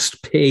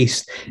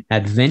fast-paced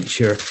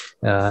adventure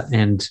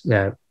and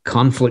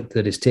conflict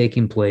that is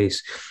taking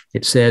place.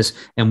 It says,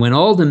 and when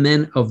all the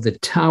men of the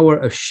tower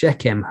of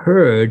Shechem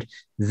heard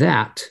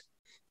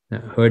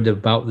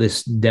about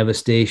this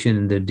devastation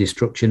and the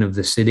destruction of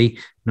the city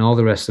and all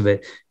the rest of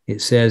it,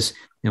 it says,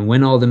 and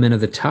when all the men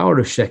of the tower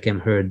of Shechem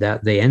heard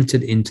that, they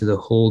entered into the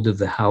hold of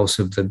the house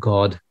of the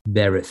god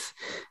Berith.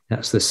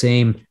 That's the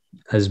same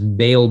as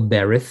Baal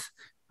Berith,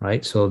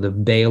 right? So the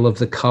Baal of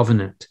the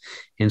covenant.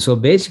 And so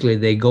basically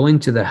they go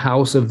into the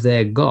house of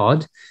their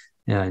god,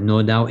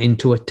 no doubt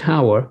into a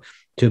tower,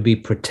 to be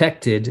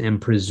protected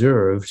and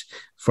preserved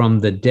from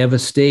the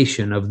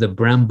devastation of the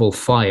Bramble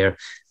fire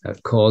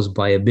caused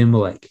by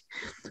Abimelech.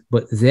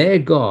 But their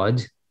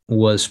God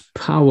was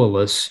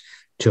powerless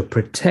to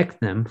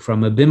protect them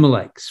from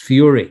Abimelech's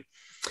fury.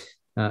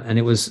 And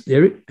it was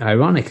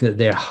ironic that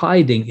they're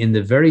hiding in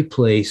the very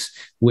place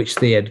which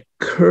they had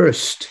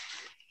cursed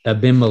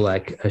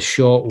Abimelech a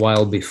short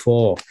while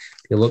before.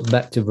 If you look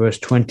back to verse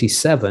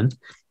 27,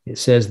 it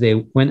says they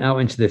went out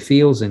into the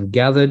fields and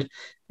gathered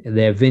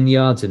their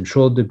vineyards and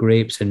trod the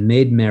grapes and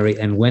made merry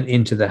and went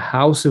into the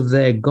house of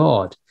their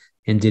God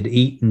and did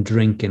eat and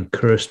drink and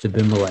cursed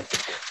Abimelech.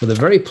 So the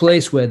very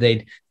place where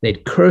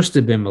they'd cursed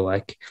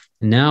Abimelech,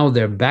 now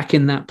they're back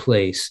in that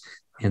place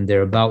and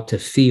they're about to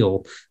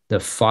feel the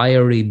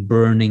fiery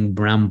burning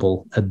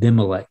bramble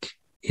Abimelech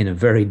in a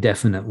very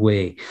definite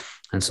way.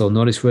 And so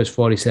notice verse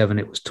 47,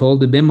 it was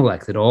told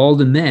Abimelech that all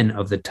the men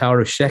of the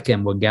tower of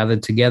Shechem were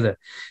gathered together.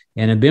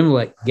 And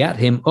Abimelech gat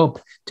him up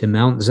to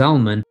Mount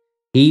Zalmon,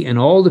 he and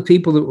all the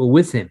people that were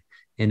with him.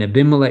 And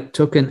Abimelech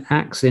took an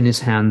axe in his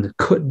hand,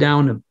 cut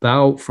down a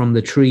bough from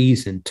the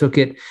trees, and took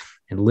it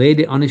and laid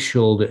it on his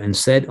shoulder, and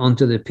said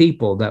unto the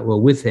people that were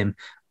with him,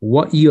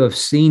 what you have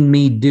seen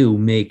me do,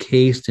 make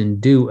haste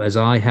and do as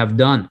I have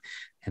done.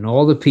 And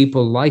all the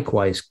people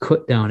likewise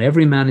cut down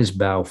every man his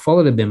bough,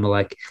 followed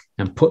Abimelech,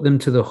 and put them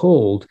to the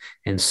hold,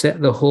 and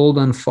set the hold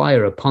on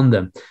fire upon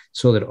them,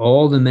 so that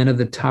all the men of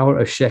the tower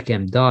of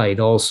Shechem died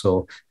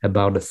also,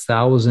 about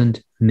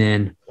 1,000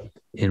 men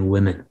and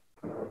women.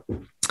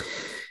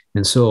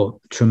 And so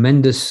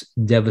tremendous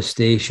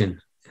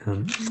devastation.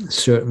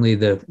 Certainly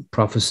the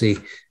prophecy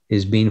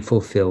is being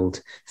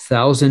fulfilled.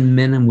 1,000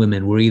 men and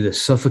women were either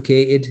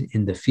suffocated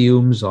in the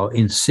fumes or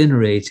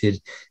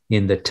incinerated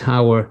in the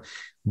tower.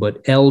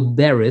 But El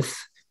Berith,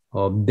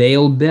 or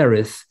Baal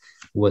Berith,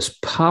 was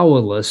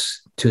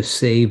powerless to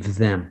save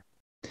them.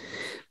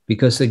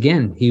 Because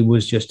again, he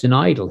was just an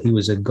idol. He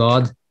was a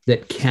god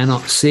that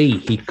cannot see.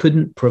 He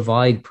couldn't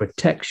provide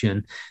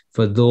protection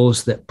for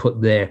those that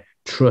put their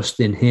trust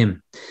in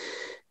him.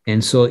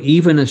 And so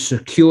even a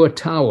secure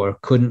tower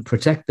couldn't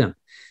protect them.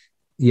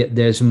 Yet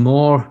there's a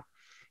more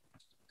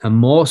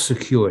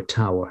secure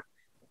tower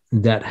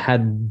that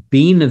had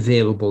been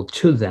available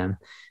to them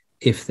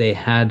if they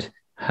have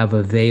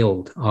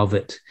availed of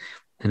it.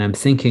 And I'm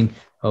thinking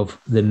of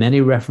the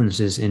many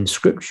references in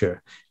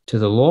Scripture to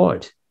the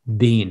Lord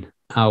being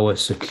our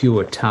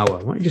secure tower.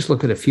 I want to just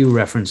look at a few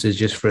references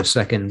just for a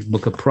second.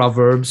 Book of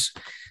Proverbs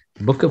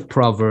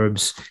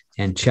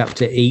and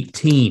chapter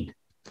 18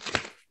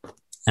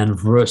 and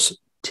verse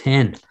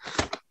 10.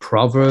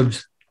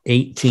 Proverbs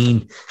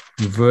 18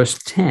 verse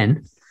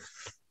 10,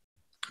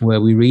 where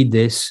we read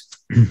this,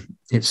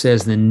 it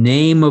says, the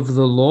name of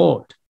the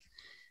Lord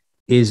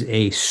is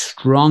a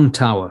strong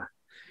tower.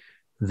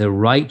 The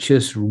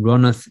righteous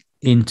runneth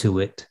into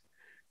it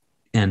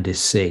and is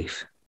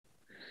safe.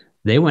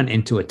 They went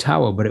into a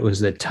tower, but it was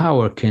the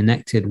tower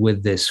connected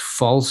with this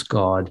false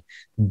god,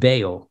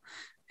 Baal.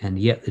 And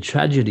yet the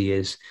tragedy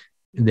is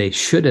they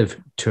should have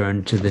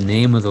turned to the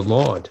name of the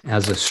Lord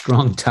as a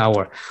strong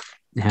tower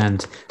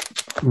and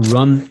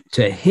run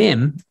to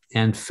him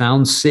and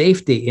found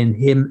safety in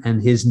him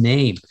and his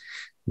name.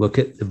 Look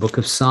at the book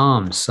of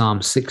Psalms,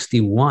 Psalm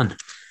 61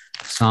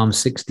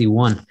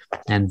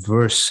 and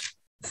verse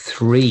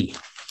 3.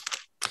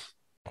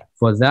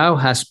 For thou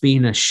hast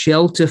been a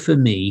shelter for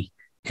me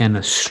and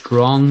a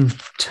strong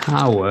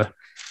tower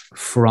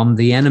from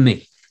the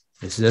enemy.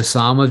 This is a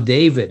Psalm of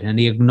David, and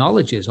he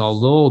acknowledges,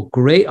 although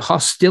great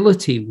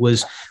hostility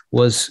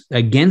was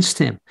against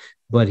him,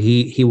 but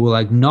he will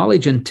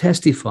acknowledge and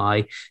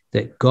testify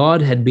that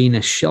God had been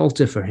a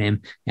shelter for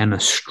him and a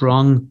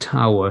strong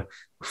tower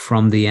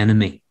from the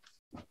enemy.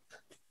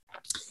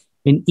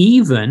 And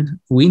even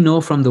we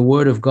know from the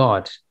word of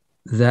God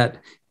that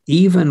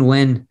even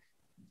when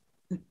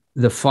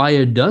the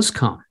fire does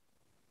come,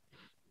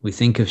 we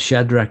think of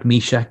Shadrach,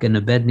 Meshach, and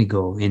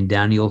Abednego in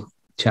Daniel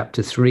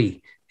chapter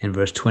 3 and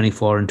verse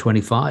 24 and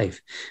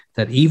 25,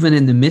 that even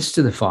in the midst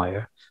of the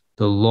fire,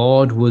 the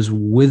Lord was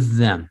with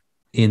them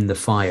in the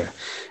fire.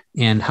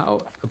 And how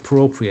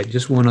appropriate,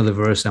 just one other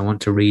verse I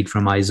want to read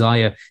from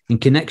Isaiah in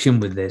connection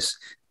with this,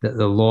 that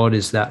the Lord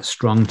is that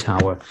strong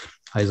tower.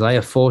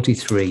 Isaiah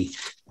 43,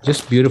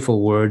 just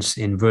beautiful words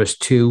in verse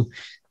 2.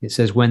 It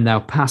says, when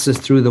thou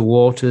passest through the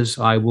waters,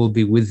 I will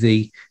be with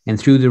thee, and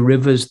through the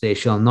rivers they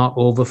shall not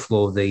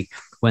overflow thee.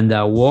 When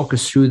thou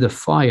walkest through the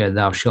fire,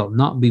 thou shalt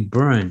not be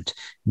burned,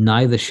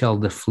 neither shall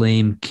the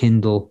flame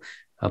kindle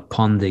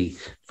upon thee.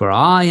 For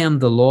I am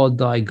the Lord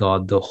thy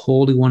God, the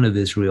Holy One of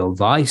Israel,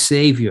 thy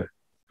Savior.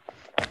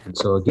 And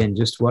so again,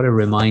 just what a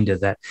reminder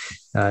that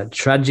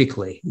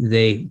tragically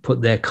they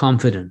put their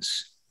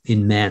confidence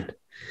in men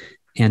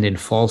and in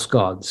false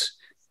gods,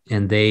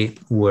 and they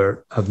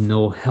were of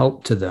no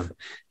help to them.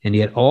 And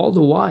yet all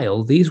the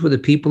while, these were the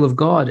people of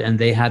God, and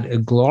they had a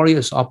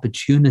glorious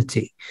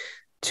opportunity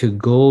to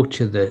go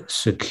to the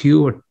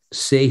secure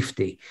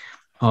safety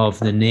of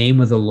the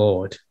name of the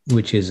Lord,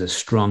 which is a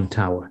strong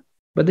tower.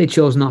 But they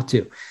chose not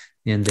to,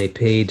 and they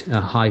paid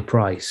a high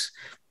price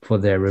for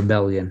their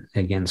rebellion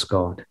against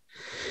God.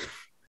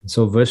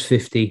 So verse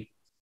 50,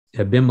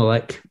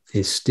 Abimelech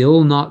is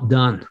still not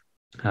done.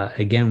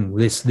 Again,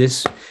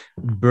 this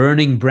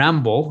burning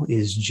bramble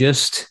is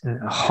just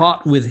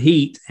hot with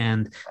heat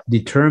and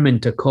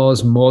determined to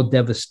cause more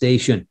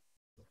devastation.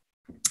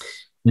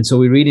 And so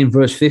we read in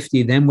verse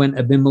 50, then went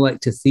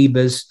Abimelech to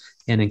Thebez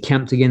and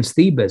encamped against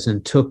Thebez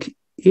and took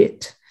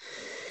it.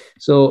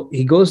 So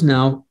he goes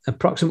now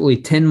approximately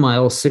 10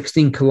 miles,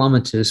 16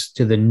 kilometers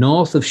to the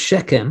north of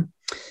Shechem,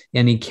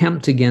 and he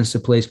camped against a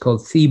place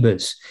called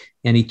Thebez,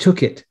 and he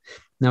took it.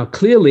 Now,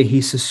 clearly,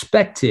 he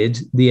suspected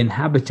the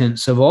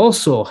inhabitants of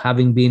also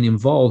having been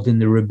involved in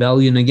the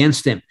rebellion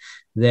against him.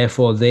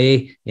 Therefore,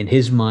 they, in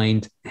his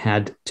mind,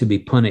 had to be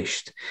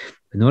punished.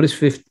 But notice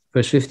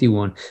verse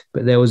 51,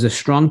 but there was a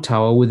strong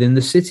tower within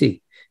the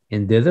city,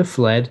 and thither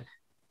fled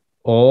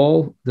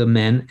all the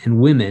men and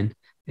women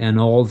and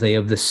all they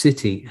of the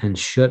city, and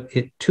shut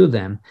it to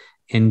them,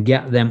 and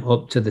gat them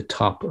up to the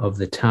top of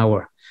the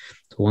tower.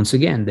 So once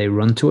again, they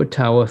run to a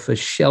tower for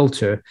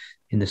shelter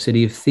in the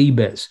city of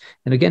Thebez.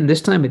 And again,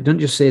 this time it doesn't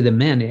just say the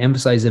men, it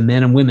emphasizes the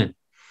men and women,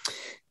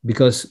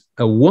 because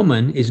a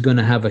woman is going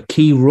to have a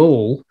key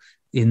role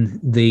in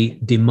the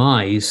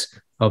demise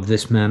of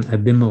this man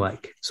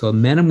Abimelech. So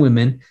men and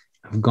women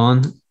have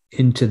gone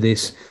into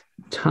this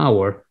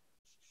tower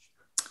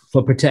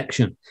for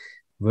protection.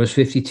 Verse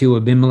 52,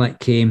 Abimelech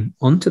came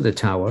unto the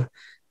tower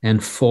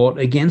and fought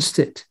against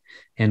it,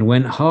 and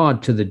went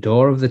hard to the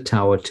door of the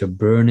tower to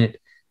burn it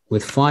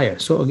with fire.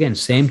 So again,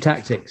 same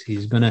tactics.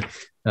 He's going to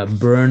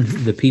burn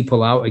the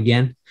people out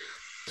again.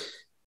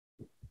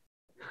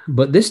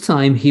 But this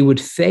time he would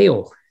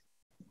fail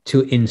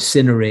to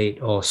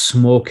incinerate or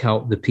smoke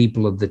out the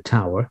people of the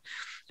tower.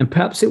 And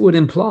perhaps it would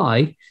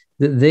imply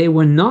that they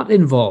were not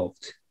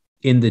involved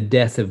in the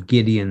death of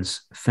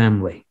Gideon's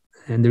family.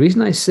 And the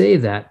reason I say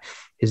that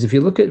is if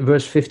you look at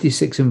verse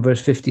 56 and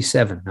verse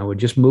 57, now we're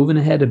just moving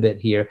ahead a bit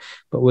here,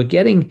 but we're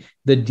getting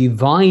the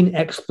divine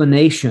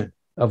explanation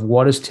of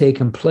what has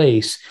taken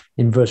place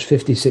in verse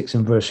 56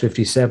 and verse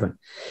 57.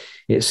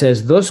 It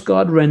says, thus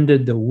God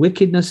rendered the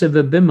wickedness of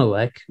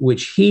Abimelech,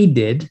 which he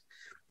did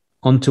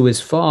unto his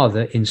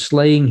father in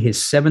slaying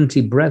his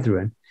 70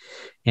 brethren,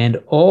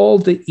 and all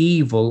the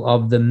evil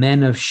of the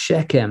men of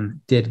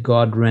Shechem did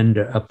God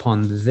render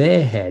upon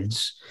their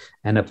heads,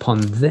 and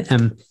upon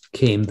them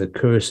came the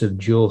curse of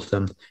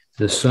Jotham,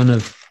 the son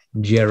of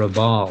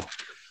Jerubbaal.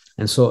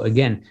 And so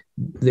again,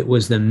 it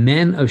was the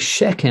men of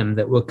Shechem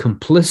that were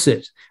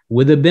complicit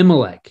with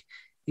Abimelech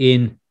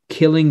in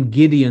killing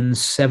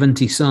Gideon's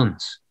 70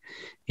 sons.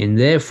 And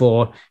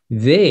therefore,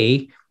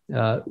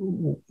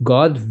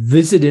 God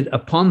visited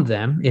upon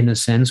them, in a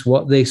sense,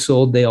 what they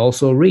sowed, they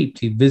also reaped.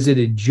 He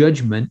visited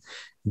judgment.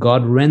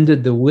 God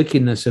rendered the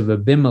wickedness of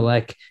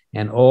Abimelech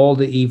and all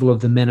the evil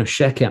of the men of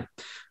Shechem.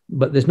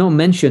 But there's no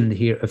mention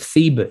here of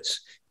Thebez.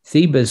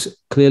 Thebez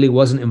clearly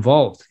wasn't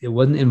involved. It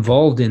wasn't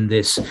involved in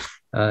this,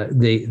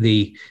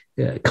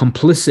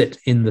 complicit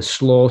in the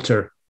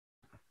slaughter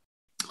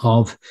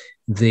of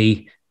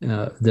the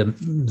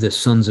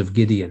sons of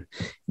Gideon.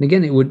 And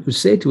again, it would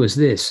say to us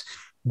this,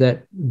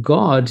 that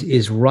God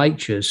is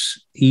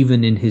righteous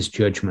even in his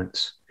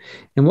judgments.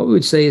 And what we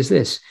would say is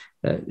this,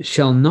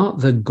 shall not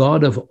the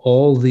God of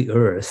all the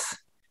earth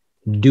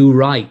do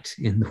right,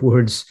 in the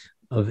words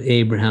of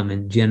Abraham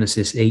in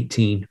Genesis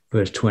 18,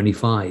 verse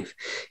 25.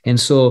 And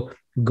so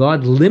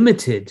God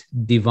limited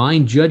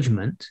divine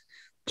judgment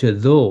to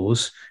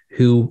those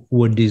who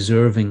were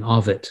deserving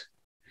of it.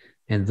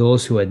 And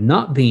those who had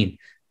not been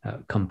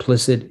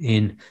complicit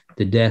in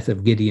the death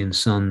of Gideon's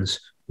sons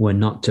were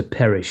not to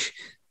perish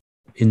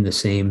in the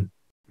same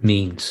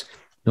means.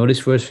 Notice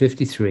verse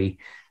 53,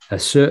 a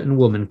certain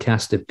woman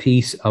cast a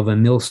piece of a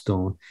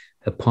millstone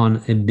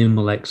upon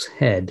Abimelech's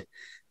head,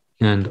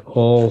 and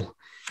all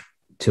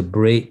to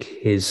break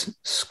his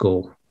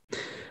skull.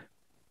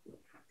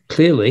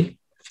 Clearly,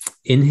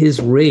 in his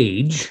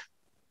rage,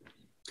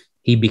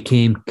 he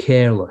became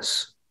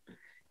careless.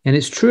 And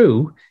it's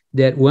true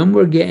that when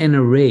we're getting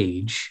a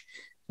rage,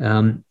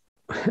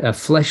 a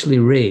fleshly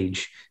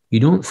rage, you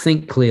don't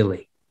think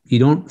clearly. You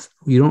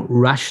don't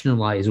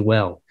rationalize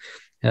well.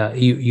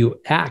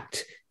 You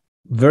act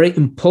very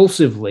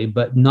impulsively,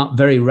 but not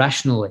very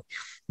rationally.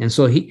 And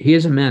so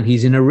here's a man,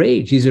 he's in a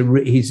rage.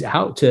 He's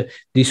out to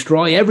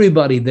destroy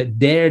everybody that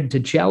dared to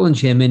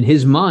challenge him in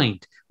his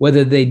mind,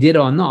 whether they did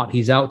or not.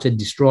 He's out to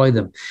destroy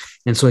them.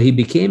 And so he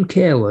became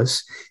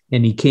careless,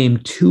 and he came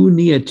too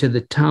near to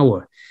the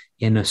tower.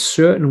 And a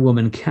certain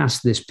woman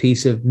cast this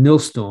piece of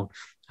millstone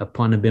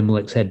upon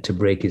Abimelech's head to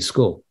break his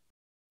skull.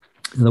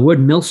 The word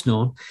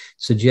millstone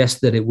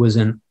suggests that it was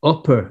an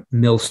upper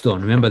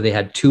millstone. Remember, they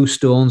had two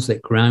stones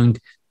that ground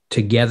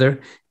together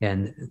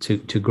and to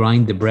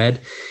grind the bread.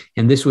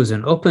 And this was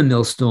an upper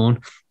millstone,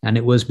 and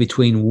it was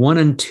between 1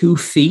 and 2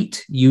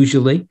 feet,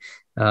 usually,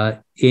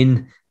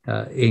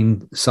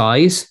 in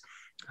size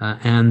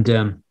and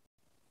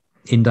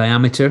in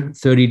diameter,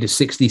 30 to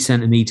 60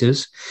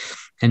 centimeters,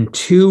 and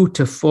 2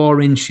 to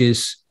 4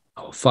 inches,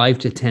 or 5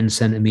 to 10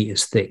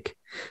 centimeters thick.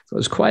 So it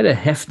was quite a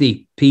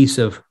hefty piece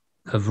of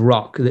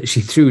rock that she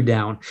threw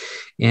down,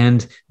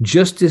 and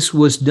justice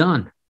was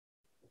done.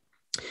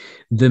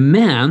 The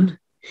man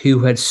who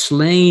had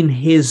slain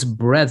his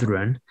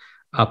brethren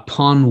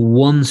upon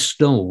one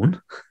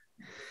stone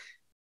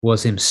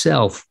was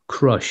himself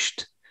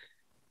crushed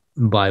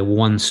by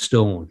one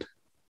stone,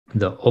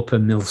 the upper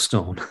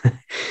millstone.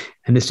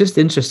 And it's just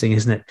interesting,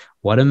 isn't it?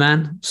 What a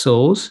man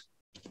sows,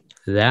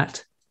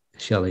 that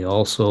shall he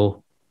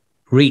also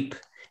reap.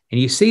 And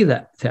you see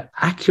that the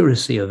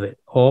accuracy of it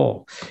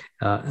all,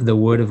 the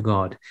word of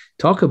God.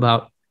 Talk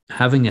about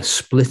having a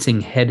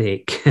splitting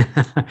headache.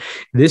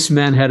 This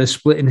man had a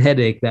splitting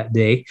headache that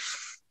day.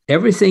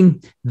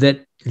 Everything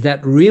that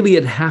really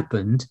had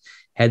happened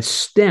had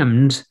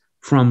stemmed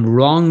from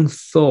wrong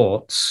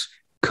thoughts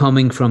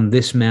coming from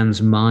this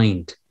man's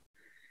mind,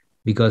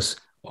 because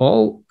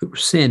all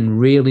sin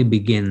really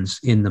begins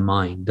in the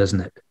mind,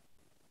 doesn't it?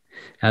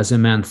 As a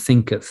man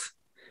thinketh,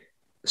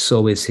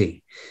 so is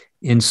he.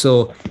 And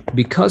so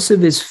because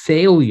of his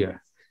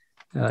failure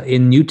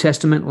in New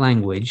Testament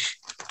language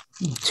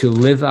to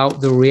live out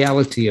the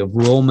reality of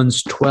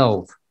Romans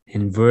 12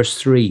 in verse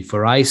 3,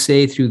 for I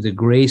say through the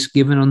grace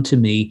given unto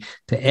me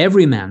to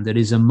every man that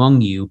is among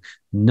you,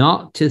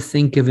 not to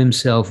think of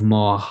himself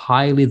more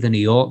highly than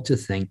he ought to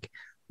think,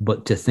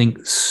 but to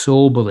think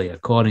soberly,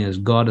 according as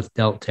God hath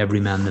dealt to every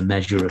man the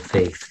measure of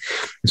faith.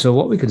 And so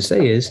what we could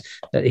say is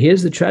that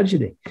here's the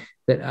tragedy,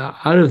 that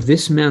out of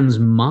this man's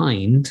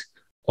mind,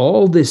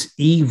 all this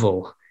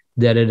evil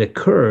that had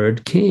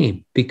occurred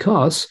came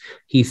because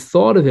he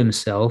thought of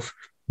himself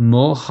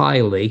more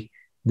highly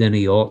than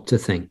he ought to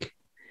think.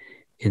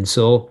 And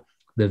so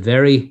the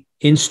very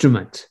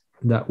instrument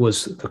that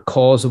was the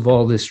cause of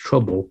all this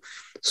trouble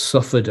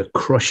suffered a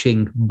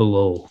crushing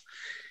blow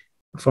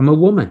from a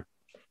woman.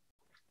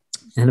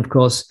 And of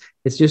course,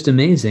 it's just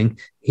amazing.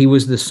 He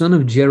was the son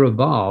of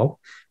Jerubbaal,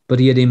 but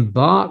he had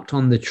embarked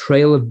on the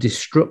trail of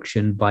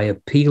destruction by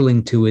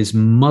appealing to his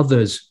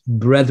mother's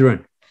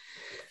brethren.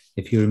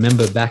 If you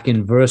remember back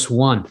in verse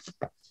 1,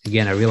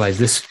 again, I realize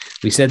this,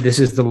 we said this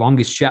is the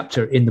longest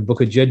chapter in the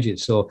book of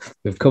Judges, so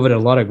we've covered a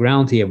lot of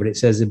ground here, but it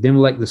says,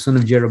 Abimelech, the son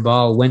of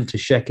Jerubbaal, went to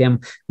Shechem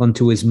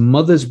unto his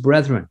mother's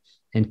brethren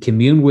and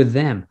communed with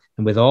them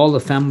and with all the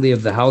family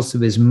of the house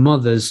of his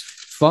mother's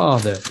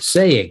father,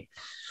 saying,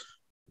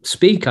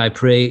 speak, I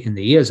pray, in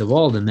the ears of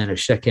all the men of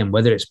Shechem,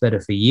 whether it's better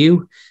for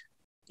you,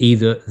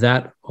 either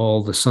that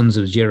all the sons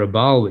of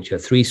Jerubbaal, which are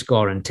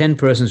 70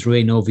 persons,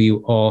 reign over you,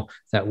 or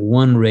that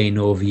one reign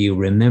over you.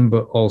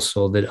 Remember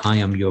also that I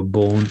am your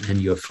bone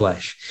and your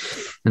flesh.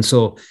 And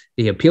so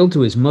he appealed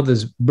to his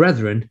mother's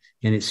brethren,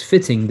 and it's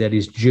fitting that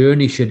his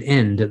journey should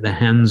end at the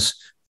hands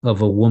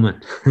of a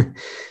woman.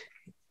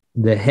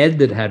 The head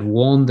that had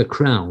worn the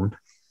crown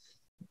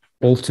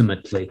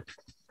ultimately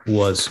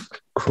was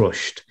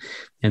crushed.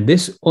 And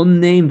this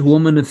unnamed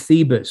woman of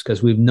Thebes,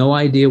 because we've no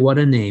idea what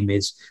her name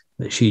is,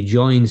 but she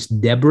joins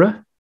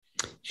Deborah,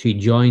 she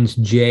joins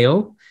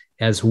Jael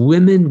as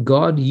women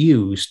God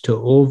used to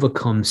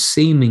overcome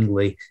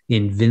seemingly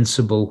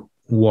invincible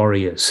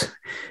warriors.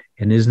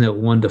 And isn't it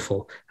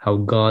wonderful how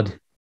God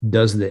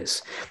does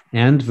this?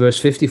 And verse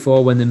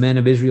 54, when the men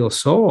of Israel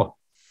saw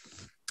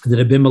that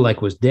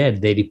Abimelech was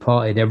dead, they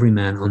departed every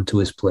man unto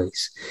his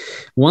place.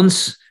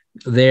 Once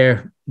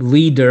their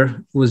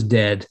leader was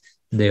dead,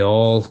 they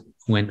all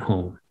went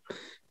home.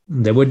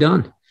 They were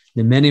done.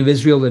 The men of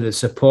Israel that had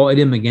supported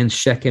him against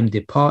Shechem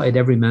departed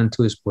every man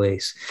to his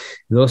place.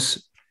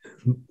 Thus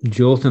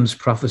Jotham's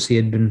prophecy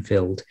had been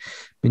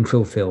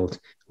fulfilled.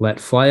 Let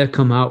fire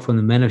come out from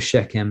the men of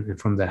Shechem and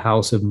from the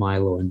house of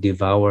Milo and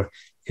devour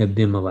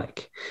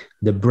Abimelech.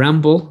 The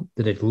bramble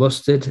that had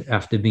lusted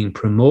after being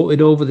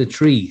promoted over the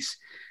trees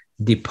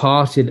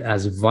departed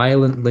as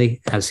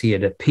violently as he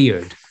had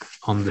appeared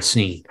on the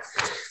scene.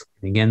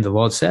 And again, the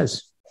Lord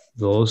says,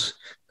 those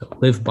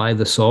that live by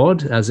the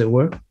sword, as it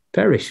were,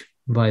 perish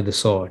by the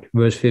sword.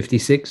 Verse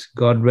 56,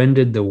 God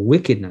rendered the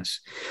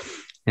wickedness.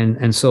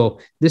 And so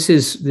this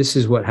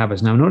is what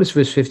happens. Now notice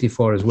verse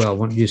 54 as well. I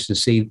want you to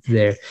see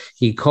there.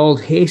 He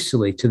called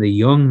hastily to the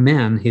young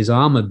man, his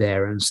armor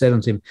bearer, and said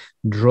unto him,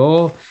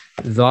 draw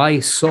thy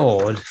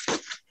sword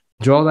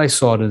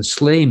and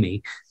slay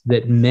me,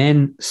 that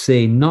men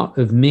say not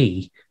of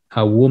me,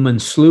 a woman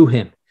slew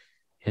him.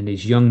 And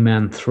his young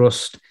man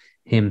thrust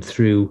him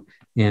through,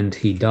 and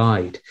he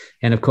died.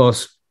 And of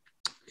course,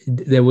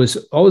 there was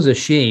always a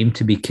shame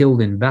to be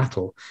killed in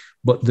battle,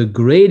 but the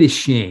greatest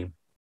shame,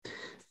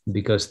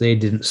 because they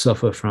didn't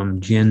suffer from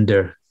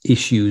gender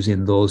issues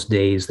in those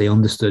days. They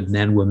understood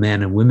men were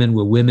men and women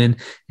were women,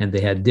 and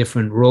they had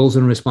different roles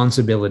and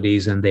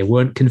responsibilities, and they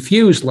weren't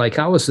confused like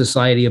our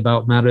society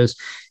about matters.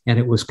 And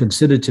it was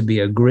considered to be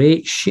a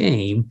great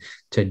shame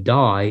to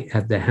die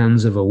at the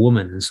hands of a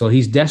woman. And so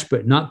he's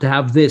desperate not to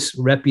have this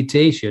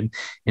reputation.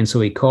 And so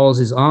he calls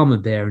his armor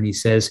bearer and he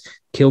says,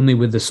 kill me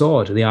with the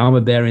sword. The armor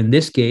bearer in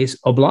this case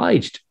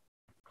obliged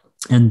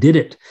and did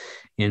it.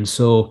 And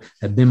so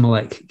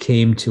Abimelech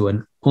came to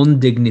an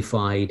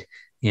undignified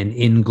and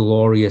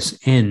inglorious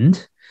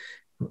end,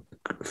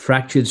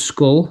 fractured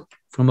skull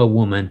from a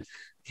woman,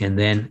 and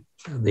then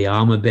the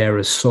armor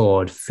bearer's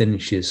sword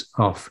finishes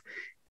off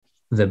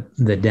the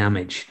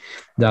damage.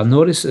 Now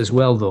notice as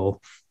well, though,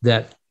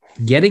 that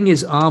getting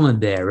his armor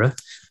bearer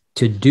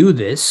to do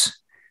this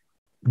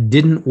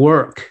didn't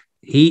work.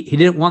 He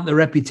didn't want the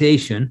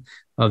reputation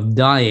of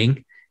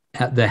dying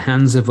at the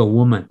hands of a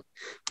woman.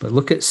 But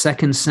look at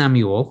 2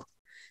 Samuel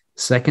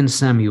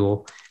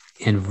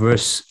in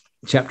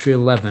chapter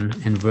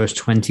 11 and verse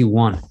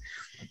 21.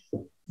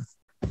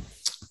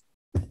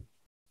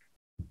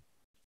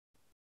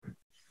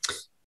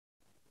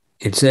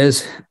 It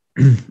says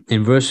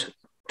in verse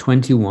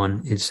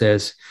 21, it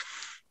says,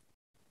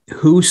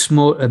 who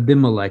smote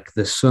Abimelech,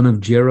 the son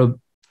of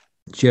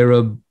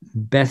Jerubbesheth?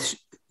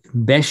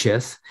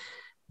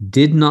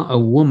 Did not a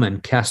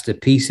woman cast a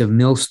piece of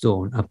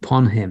millstone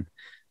upon him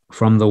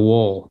from the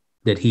wall,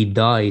 that he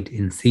died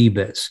in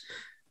Thebes?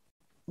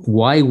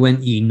 Why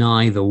went ye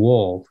nigh the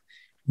wall?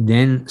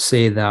 Then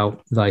say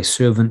thou, thy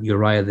servant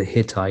Uriah the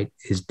Hittite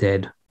is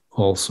dead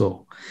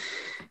also.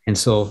 And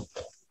so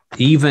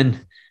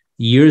even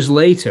years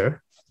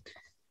later,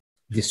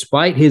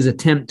 despite his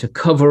attempt to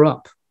cover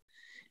up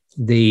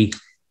the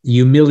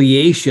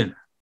humiliation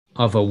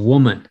of a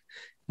woman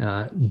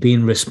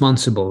being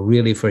responsible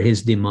really for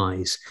his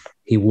demise,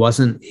 he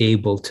wasn't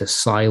able to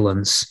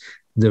silence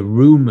the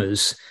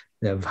rumors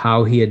of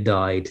how he had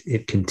died.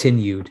 It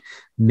continued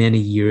many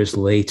years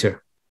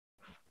later.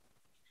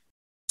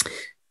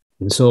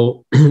 And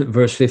so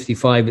verse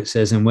 55, it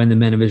says, and when the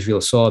men of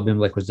Israel saw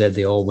Abimelech was dead,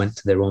 they all went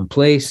to their own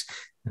place.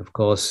 Of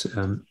course,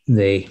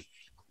 they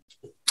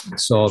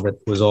saw that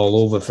it was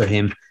all over for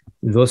him.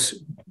 Thus,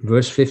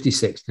 verse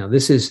 56. Now,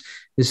 this is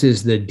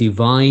the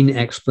divine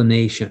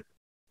explanation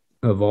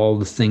of all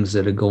the things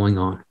that are going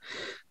on.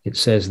 It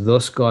says,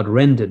 thus God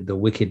rendered the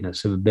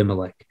wickedness of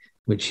Abimelech,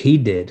 which he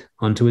did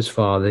unto his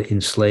father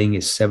in slaying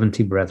his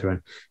 70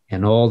 brethren,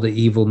 and all the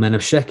evil men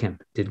of Shechem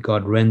did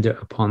God render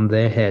upon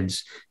their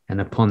heads,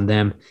 and upon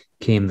them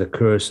came the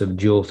curse of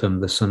Jotham,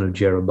 the son of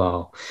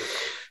Jerubbaal.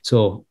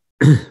 So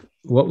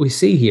what we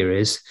see here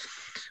is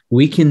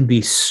we can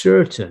be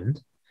certain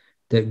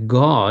that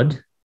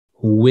God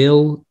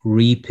will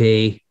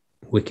repay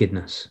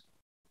wickedness,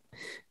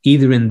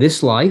 either in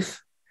this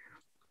life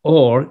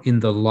or in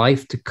the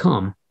life to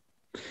come.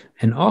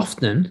 And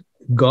often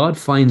God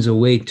finds a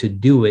way to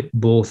do it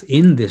both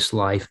in this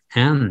life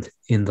and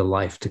in the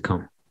life to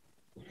come.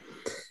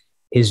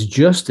 His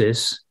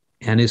justice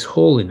and his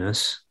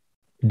holiness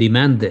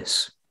demand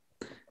this.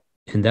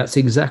 And that's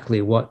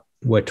exactly what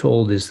we're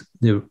told is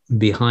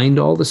behind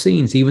all the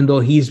scenes. Even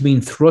though he's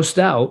been thrust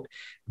out,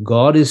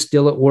 God is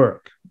still at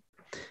work.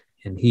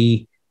 And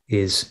he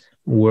is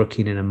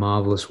working in a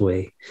marvelous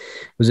way.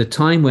 There was a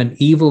time when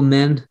evil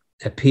men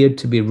appeared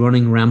to be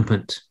running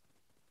rampant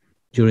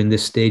during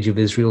this stage of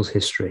Israel's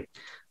history.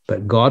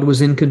 But God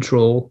was in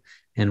control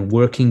and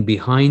working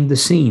behind the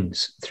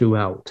scenes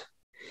throughout.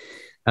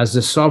 As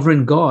the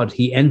sovereign God,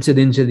 he entered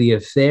into the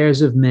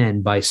affairs of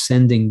men by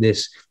sending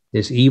this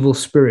evil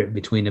spirit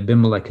between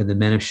Abimelech and the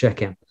men of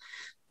Shechem.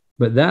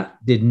 But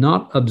that did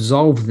not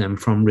absolve them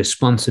from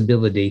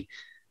responsibility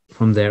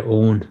from their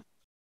own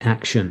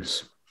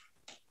actions.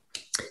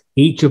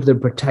 Each of the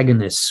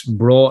protagonists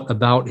brought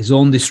about his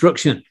own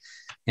destruction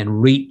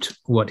and reaped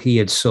what he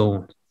had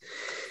sown.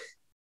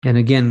 And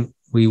again,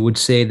 we would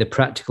say the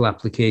practical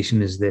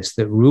application is this,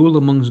 that rule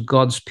amongst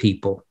God's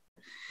people,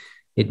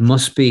 it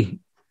must be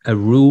a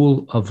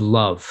rule of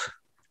love,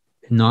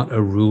 not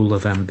a rule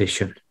of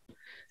ambition.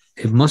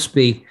 It must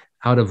be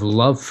out of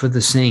love for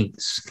the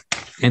saints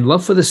and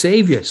love for the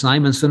Savior.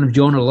 Simon, son of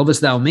Jonah,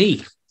 lovest thou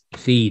me?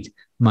 Feed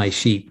my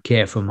sheep,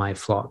 care for my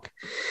flock.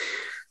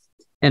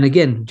 And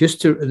again,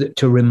 just to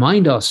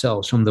remind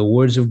ourselves from the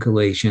words of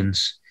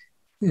Galatians,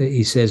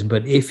 he says,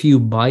 but if you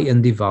bite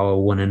and devour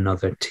one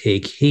another,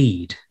 take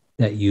heed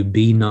that you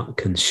be not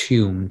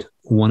consumed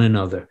one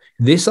another.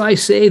 This I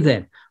say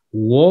then,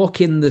 walk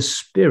in the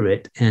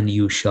Spirit, and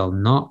you shall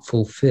not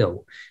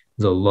fulfill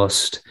the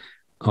lust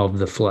of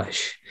the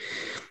flesh.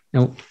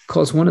 Now, of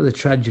course, one of the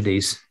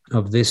tragedies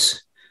of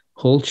this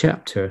whole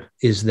chapter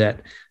is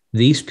that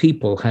these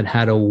people had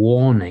had a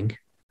warning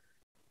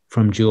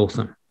from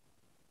Jotham.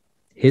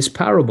 His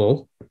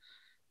parable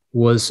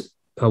was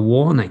a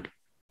warning,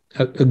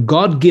 a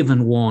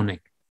God-given warning.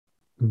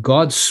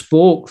 God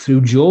spoke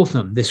through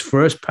Jotham, this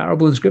first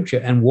parable in Scripture,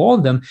 and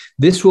warned them,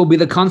 this will be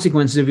the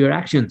consequences of your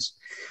actions.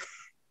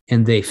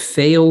 And they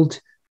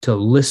failed to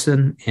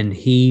listen and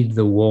heed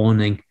the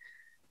warning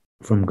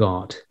from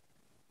God.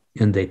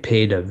 And they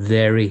paid a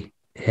very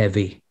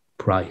heavy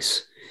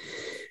price.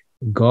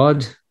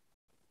 God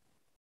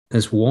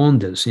has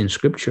warned us in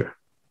Scripture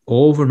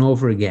over and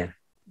over again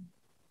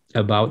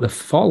about the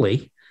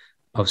folly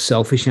of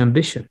selfish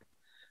ambition,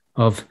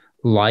 of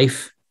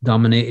life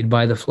dominated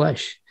by the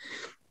flesh.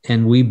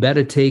 And we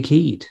better take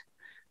heed,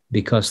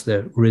 because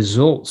the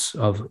results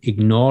of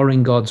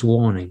ignoring God's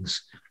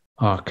warnings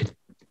are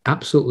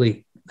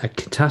absolutely a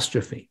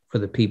catastrophe for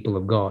the people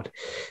of God.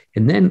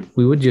 And then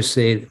we would just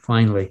say,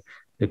 finally,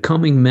 the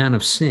coming man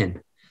of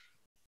sin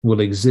will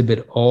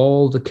exhibit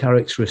all the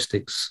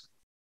characteristics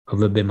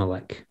of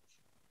Abimelech.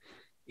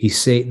 He's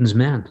Satan's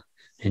man.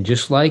 And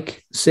just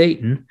like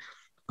Satan,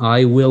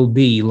 I will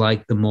be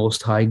like the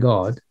Most High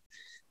God.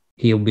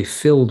 He'll be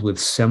filled with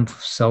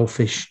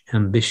selfish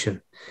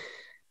ambition.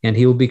 And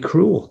he'll be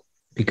cruel,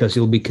 because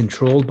he'll be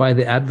controlled by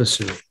the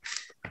adversary.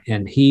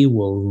 And he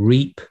will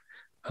reap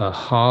a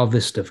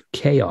harvest of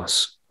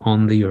chaos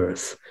on the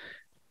earth,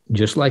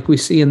 just like we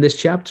see in this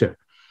chapter.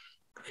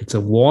 It's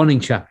a warning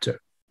chapter.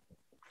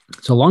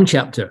 It's a long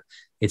chapter.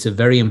 It's a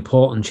very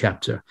important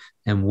chapter,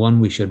 and one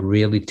we should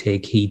really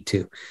take heed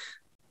to.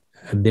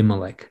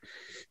 Abimelech.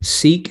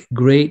 Seek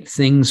great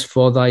things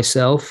for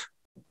thyself,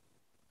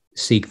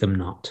 seek them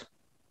not.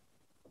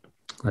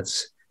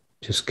 Let's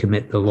just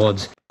commit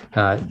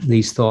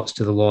these thoughts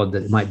to the Lord,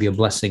 that it might be a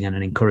blessing and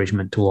an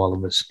encouragement to all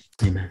of us.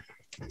 Amen.